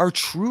you are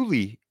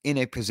truly in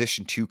a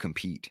position to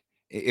compete,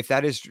 if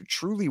that is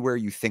truly where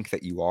you think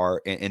that you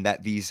are, and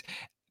that these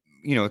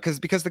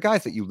because the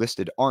guys that you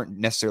listed aren't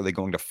necessarily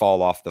going to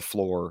fall off the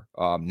floor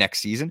next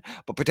season,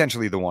 but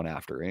potentially the one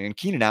after. And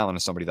Keenan Allen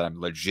is somebody that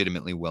I'm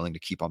legitimately willing to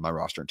keep on my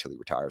roster until he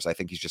retires. I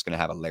think he's just going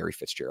to have a Larry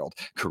Fitzgerald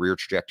career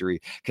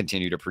trajectory,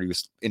 continue to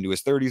produce into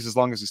his 30s as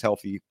long as he's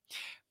healthy.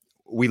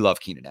 We love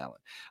Keenan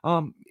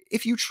Allen.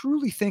 If you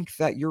truly think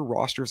that your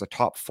roster is a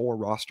top 4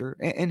 roster,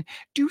 and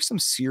do some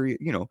serious,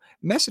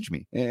 message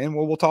me and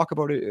we'll talk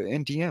about it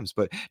in DMs,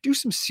 but do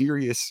some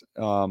serious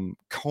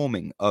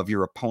combing of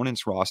your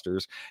opponent's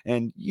rosters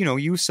and,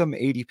 use some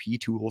ADP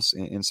tools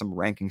and some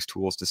rankings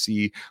tools to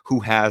see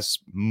who has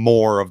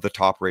more of the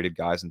top rated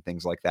guys and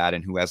things like that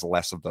and who has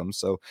less of them.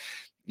 So,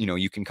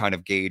 you can kind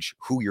of gauge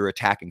who you're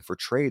attacking for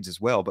trades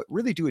as well, but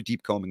really do a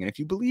deep combing. And if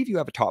you believe you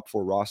have a top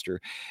 4 roster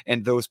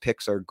and those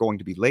picks are going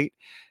to be late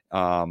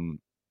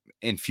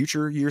in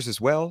future years as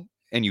well,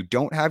 and you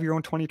don't have your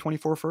own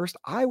 2024 first,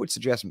 I would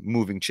suggest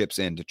moving chips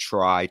in to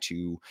try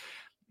to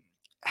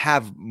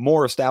have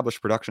more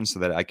established production so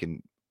that I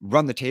can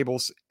run the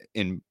tables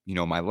in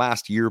my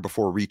last year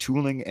before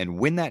retooling and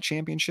win that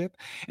championship.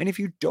 And if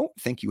you don't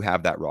think you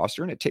have that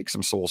roster and it takes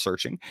some soul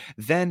searching,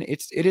 then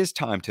it is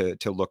time to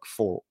look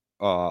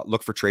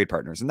for trade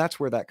partners. And that's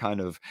where that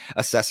kind of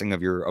assessing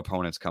of your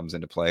opponents comes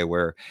into play,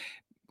 where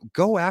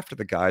go after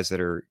the guys that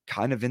are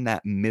kind of in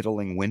that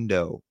middling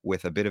window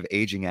with a bit of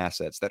aging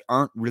assets that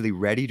aren't really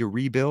ready to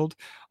rebuild,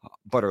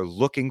 but are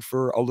looking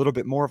for a little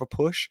bit more of a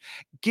push.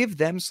 Give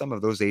them some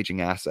of those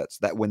aging assets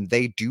that when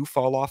they do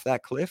fall off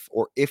that cliff,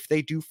 or if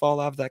they do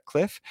fall off that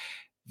cliff,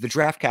 the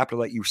draft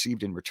capital that you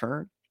received in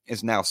return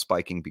is now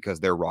spiking because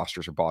their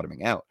rosters are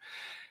bottoming out.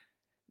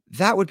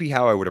 That would be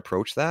how I would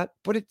approach that.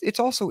 But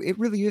it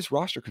really is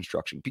roster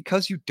construction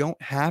because you don't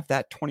have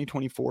that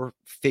 2024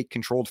 fake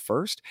controlled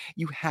first.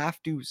 You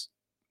have to,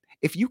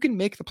 if you can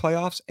make the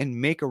playoffs and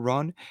make a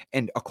run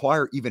and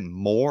acquire even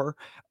more,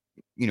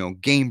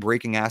 game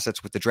breaking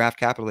assets with the draft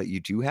capital that you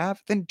do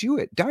have, then do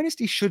it.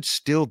 Dynasty should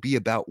still be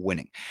about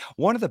winning.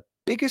 One of the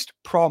biggest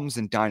problems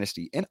in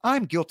Dynasty, and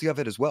I'm guilty of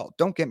it as well,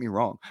 don't get me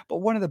wrong, but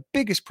one of the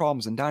biggest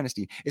problems in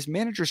Dynasty is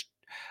managers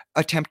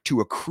attempt to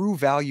accrue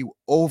value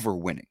over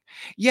winning.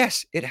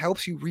 Yes, it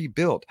helps you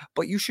rebuild,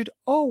 but you should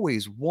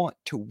always want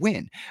to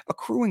win.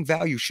 Accruing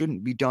value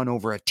shouldn't be done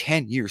over a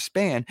 10-year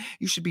span.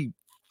 You should be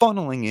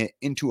funneling it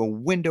into a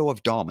window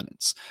of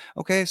dominance.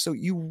 Okay, so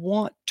you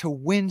want to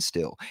win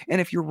still.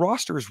 And if your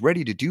roster is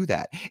ready to do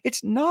that,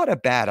 it's not a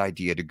bad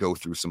idea to go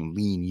through some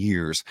lean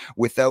years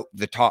without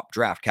the top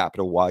draft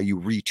capital while you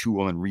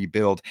retool and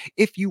rebuild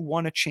if you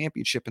want a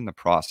championship in the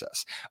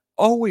process.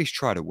 Always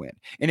try to win.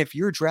 And if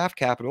your draft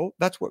capital,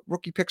 that's what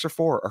rookie picks are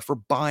for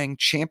buying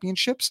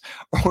championships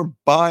or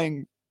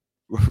buying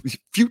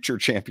future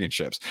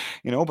championships,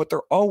 but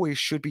there always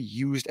should be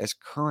used as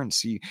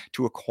currency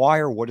to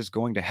acquire what is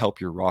going to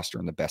help your roster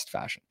in the best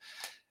fashion.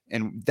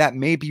 And that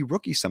may be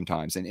rookie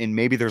sometimes. And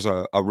maybe there's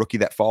a rookie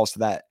that falls to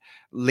that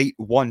late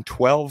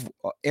 112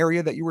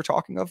 area that you were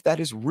talking of that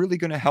is really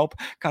going to help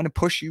kind of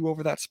push you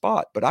over that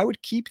spot. But I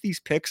would keep these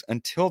picks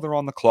until they're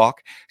on the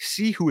clock,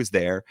 see who is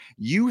there,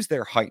 use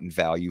their heightened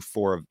value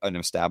for an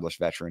established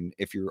veteran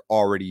if you're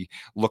already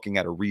looking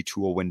at a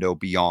retool window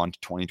beyond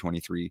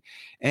 2023,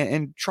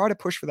 and try to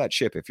push for that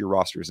chip if your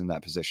roster is in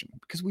that position,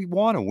 because we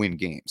want to win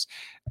games.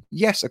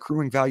 Yes,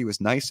 accruing value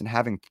is nice and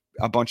having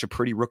a bunch of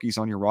pretty rookies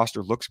on your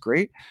roster looks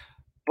great,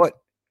 but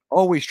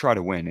always try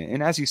to win.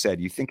 And as you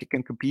said, you think it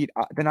can compete,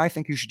 then I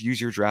think you should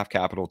use your draft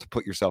capital to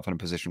put yourself in a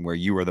position where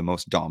you are the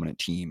most dominant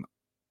team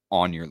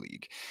on your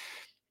league.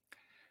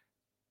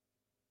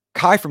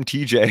 Kai from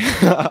TJ.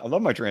 I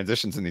love my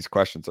transitions in these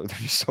questions.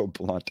 They're so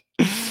blunt.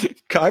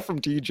 Kai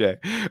from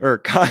TJ, or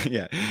Kai,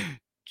 yeah.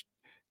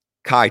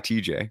 Kai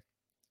TJ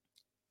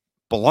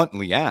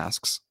bluntly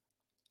asks,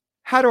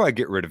 how do I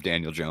get rid of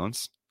Daniel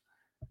Jones?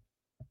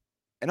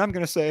 And I'm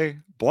going to say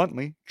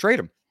bluntly, trade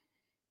him.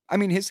 I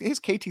mean, his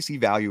KTC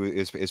value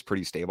is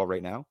pretty stable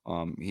right now.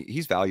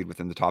 He's valued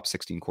within the top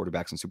 16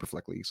 quarterbacks in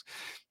Superflex leagues.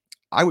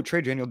 I would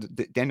trade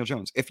Daniel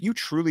Jones. If you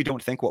truly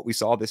don't think what we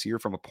saw this year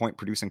from a point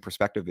producing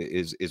perspective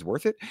is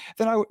worth it,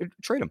 then I would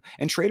trade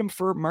him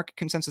for market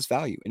consensus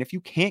value. And if you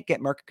can't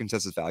get market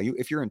consensus value,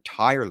 if your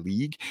entire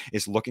league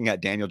is looking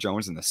at Daniel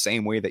Jones in the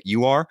same way that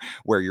you are,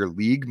 where your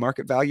league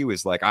market value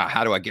is like,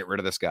 how do I get rid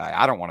of this guy?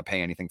 I don't want to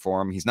pay anything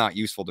for him. He's not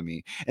useful to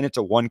me. And it's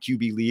a 1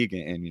 QB league.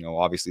 And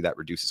obviously that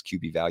reduces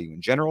QB value in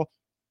general.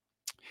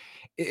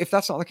 If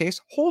that's not the case,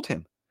 hold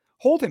him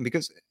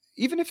because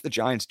even if the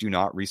Giants do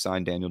not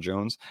re-sign Daniel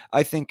Jones,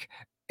 I think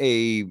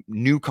a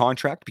new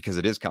contract, because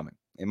it is coming,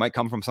 it might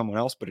come from someone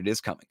else, but it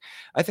is coming.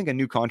 I think a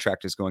new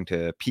contract is going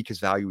to peak his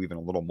value even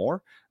a little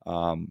more.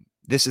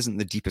 This isn't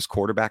the deepest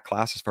quarterback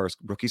class as far as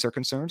rookies are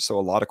concerned, so a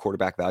lot of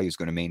quarterback value is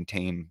going to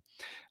maintain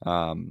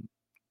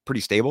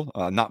pretty stable.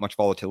 Not much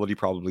volatility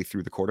probably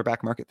through the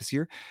quarterback market this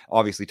year.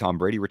 Obviously, Tom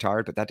Brady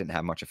retired, but that didn't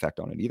have much effect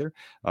on it either.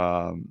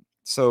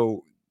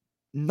 So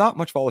not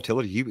much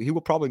volatility. He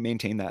will probably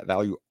maintain that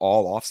value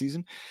all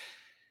offseason.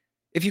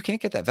 If you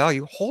can't get that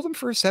value, hold him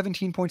for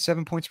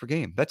 17.7 points per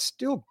game. That's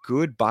still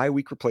good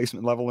bye-week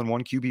replacement level in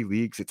 1 QB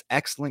leagues. It's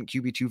excellent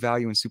QB2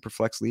 value in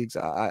Superflex leagues.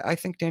 I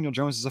think Daniel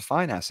Jones is a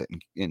fine asset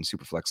in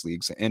Superflex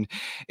leagues. And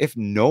if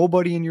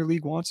nobody in your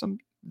league wants him,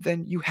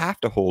 then you have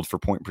to hold for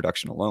point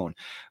production alone.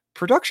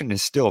 Production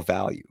is still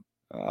value.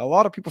 A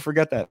lot of people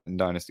forget that in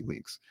Dynasty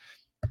leagues.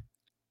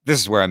 This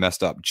is where I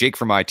messed up. Jake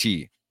from IT.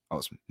 I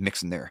was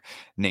mixing their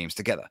names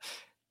together.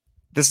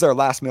 This is our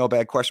last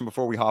mailbag question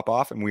before we hop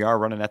off, and we are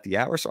running at the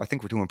hour, so I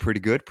think we're doing pretty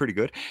good.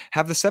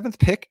 Have the 7th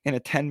pick in a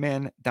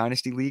 10-man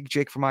Dynasty league,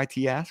 Jake from IT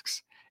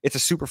asks. It's a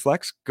super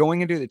flex.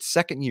 Going into its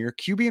second year,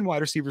 QB and wide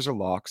receivers are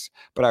locks,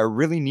 but I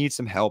really need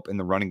some help in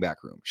the running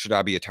back room. Should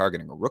I be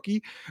targeting a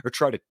rookie or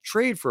try to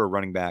trade for a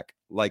running back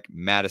like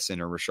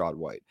Madison or Rachaad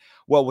White?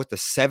 Well, with the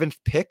 7th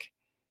pick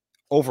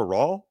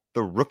overall,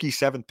 the rookie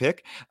 7th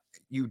pick,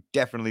 you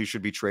definitely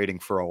should be trading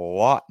for a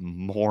lot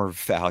more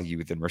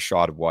value than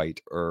Rachaad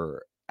White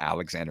or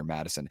Alexander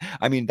Madison.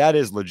 I mean, that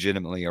is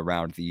legitimately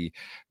around the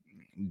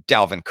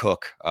Dalvin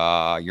Cook.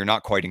 You're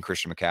not quite in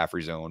Christian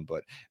McCaffrey zone,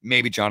 but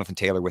maybe Jonathan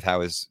Taylor with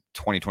how his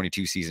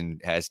 2022 season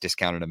has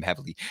discounted him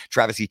heavily.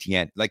 Travis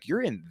Etienne, like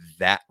you're in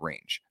that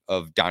range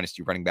of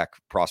dynasty running back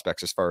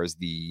prospects as far as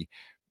the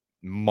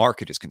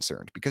market is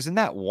concerned, because in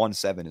that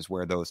 1-7 is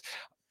where those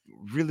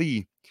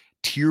really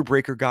tier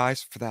breaker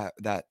guys for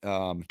that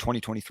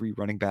 2023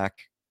 running back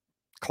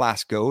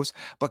class goes,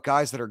 but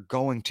guys that are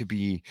going to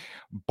be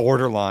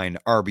borderline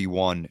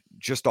RB1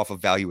 just off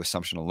of value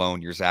assumption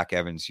alone. Your Zach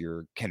Evans,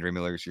 your Kendre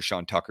Millers, your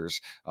Sean Tuckers,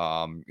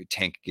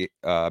 Tank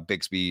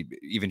Bigsby,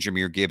 even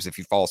Jahmyr Gibbs. If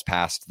he falls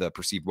past the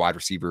perceived wide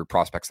receiver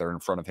prospects that are in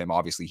front of him,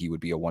 obviously he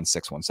would be a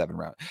 1-6, 1-7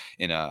 round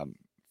in a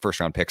first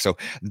round pick. So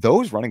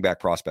those running back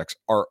prospects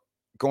are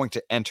going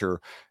to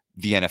enter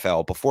the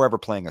NFL before ever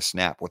playing a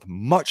snap with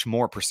much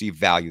more perceived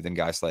value than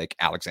guys like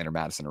Alexander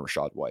Madison or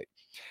Rachaad White,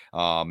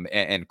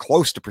 and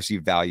close to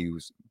perceived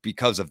values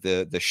because of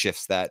the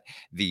shifts that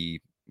the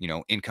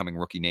incoming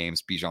rookie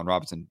names, Bijan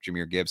Robinson,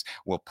 Jahmyr Gibbs,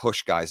 will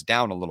push guys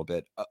down a little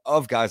bit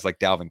of guys like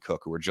Dalvin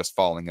Cook, who are just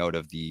falling out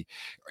of the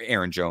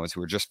Aaron Jones,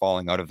 who are just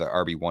falling out of the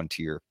RB1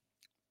 tier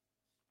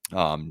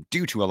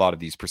due to a lot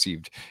of these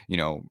perceived,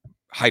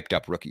 hyped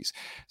up rookies.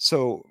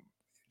 So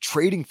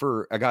trading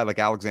for a guy like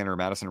Alexander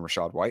Madison and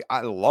Rachaad White,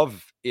 I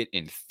love it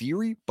in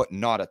theory, but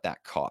not at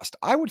that cost.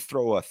 I would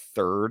throw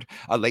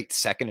a late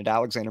second at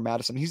Alexander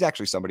Madison. He's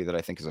actually somebody that I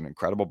think is an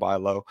incredible buy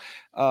low.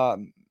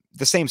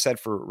 The same said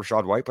for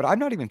Rachaad White, but I'm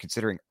not even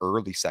considering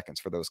early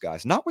seconds for those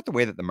guys, not with the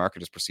way that the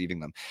market is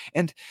perceiving them.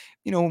 And,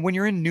 when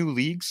you're in new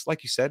leagues,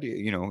 like you said,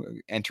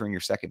 entering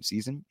your second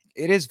season,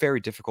 it is very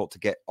difficult to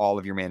get all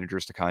of your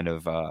managers to kind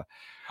of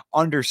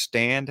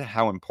understand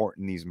how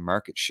important these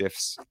market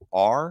shifts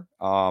are.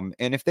 And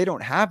if they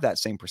don't have that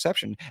same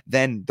perception,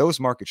 then those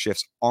market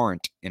shifts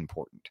aren't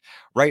important,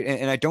 right?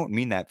 And I don't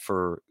mean that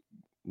for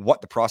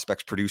what the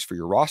prospects produce for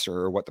your roster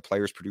or what the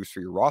players produce for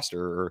your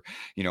roster or,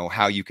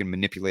 how you can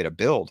manipulate a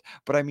build.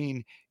 But I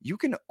mean, you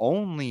can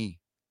only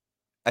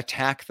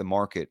attack the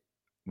market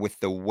with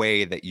the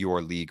way that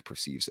your league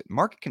perceives it.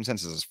 Market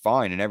consensus is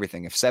fine and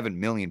everything. If 7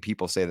 million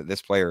people say that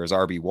this player is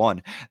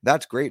RB1,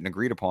 that's great and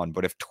agreed upon.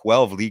 But if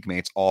 12 league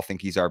mates all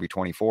think he's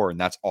RB24 and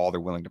that's all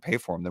they're willing to pay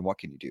for him, then what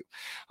can you do?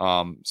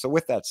 So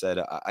with that said,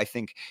 I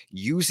think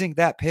using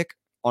that pick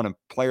on a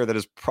player that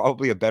is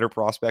probably a better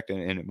prospect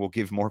and will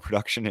give more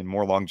production and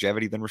more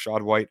longevity than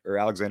Rachaad White or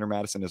Alexander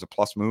Madison is a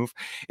plus move.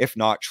 If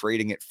not,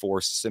 trading it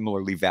for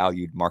similarly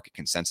valued market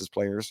consensus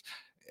players,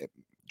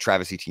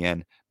 Travis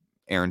Etienne,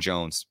 Aaron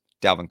Jones,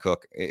 Dalvin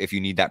Cook, if you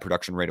need that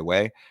production right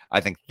away,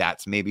 I think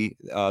that's maybe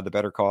the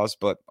better cause.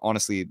 But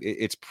honestly,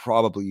 it's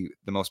probably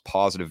the most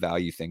positive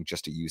value thing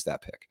just to use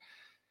that pick.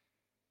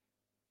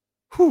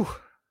 Whew.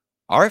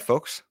 All right,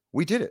 folks,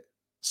 we did it.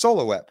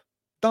 Solo ep,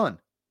 done.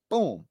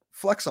 Boom.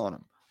 Flex on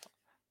him.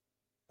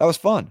 That was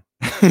fun.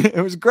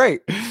 It was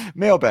great.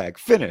 Mailbag,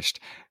 finished.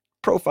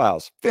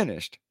 Profiles,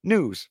 finished.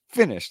 News,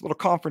 finished. Little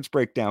conference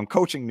breakdown,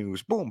 coaching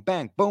news. Boom,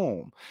 bang,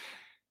 boom.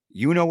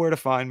 You know where to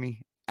find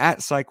me, at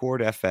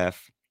PsychWardFF.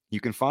 You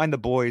can find the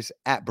boys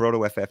at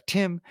BrotoFF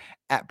Tim,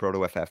 at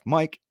BrotoFF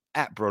Mike,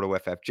 at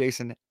BrotoFF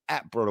Jason,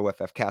 at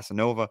BrotoFF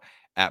Casanova,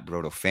 at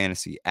Broto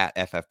Fantasy, at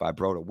FF by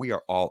Broto. We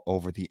are all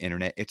over the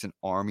internet. It's an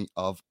army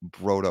of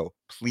Broto.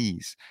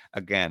 Please,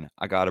 again,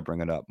 I got to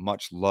bring it up.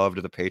 Much love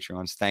to the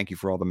Patreons. Thank you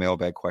for all the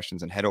mailbag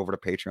questions, and head over to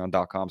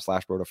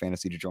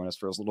patreon.com/BrotoFantasy to join us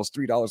for as little as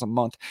 $3 a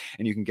month.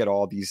 And you can get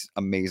all these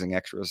amazing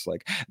extras.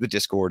 Like the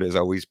Discord is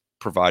always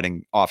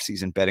providing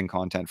off-season betting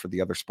content for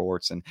the other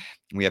sports, and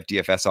we have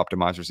DFS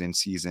optimizers in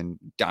season,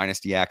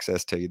 dynasty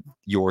access to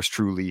yours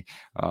truly.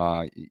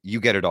 You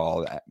get it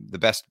all. The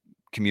best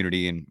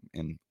community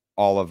in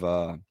all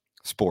of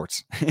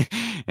sports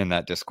in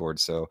that Discord.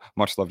 So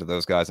much love to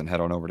those guys, and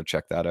head on over to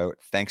check that out.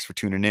 Thanks for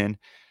tuning in.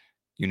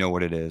 You know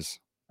what it is.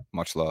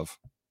 Much love,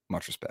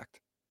 much respect.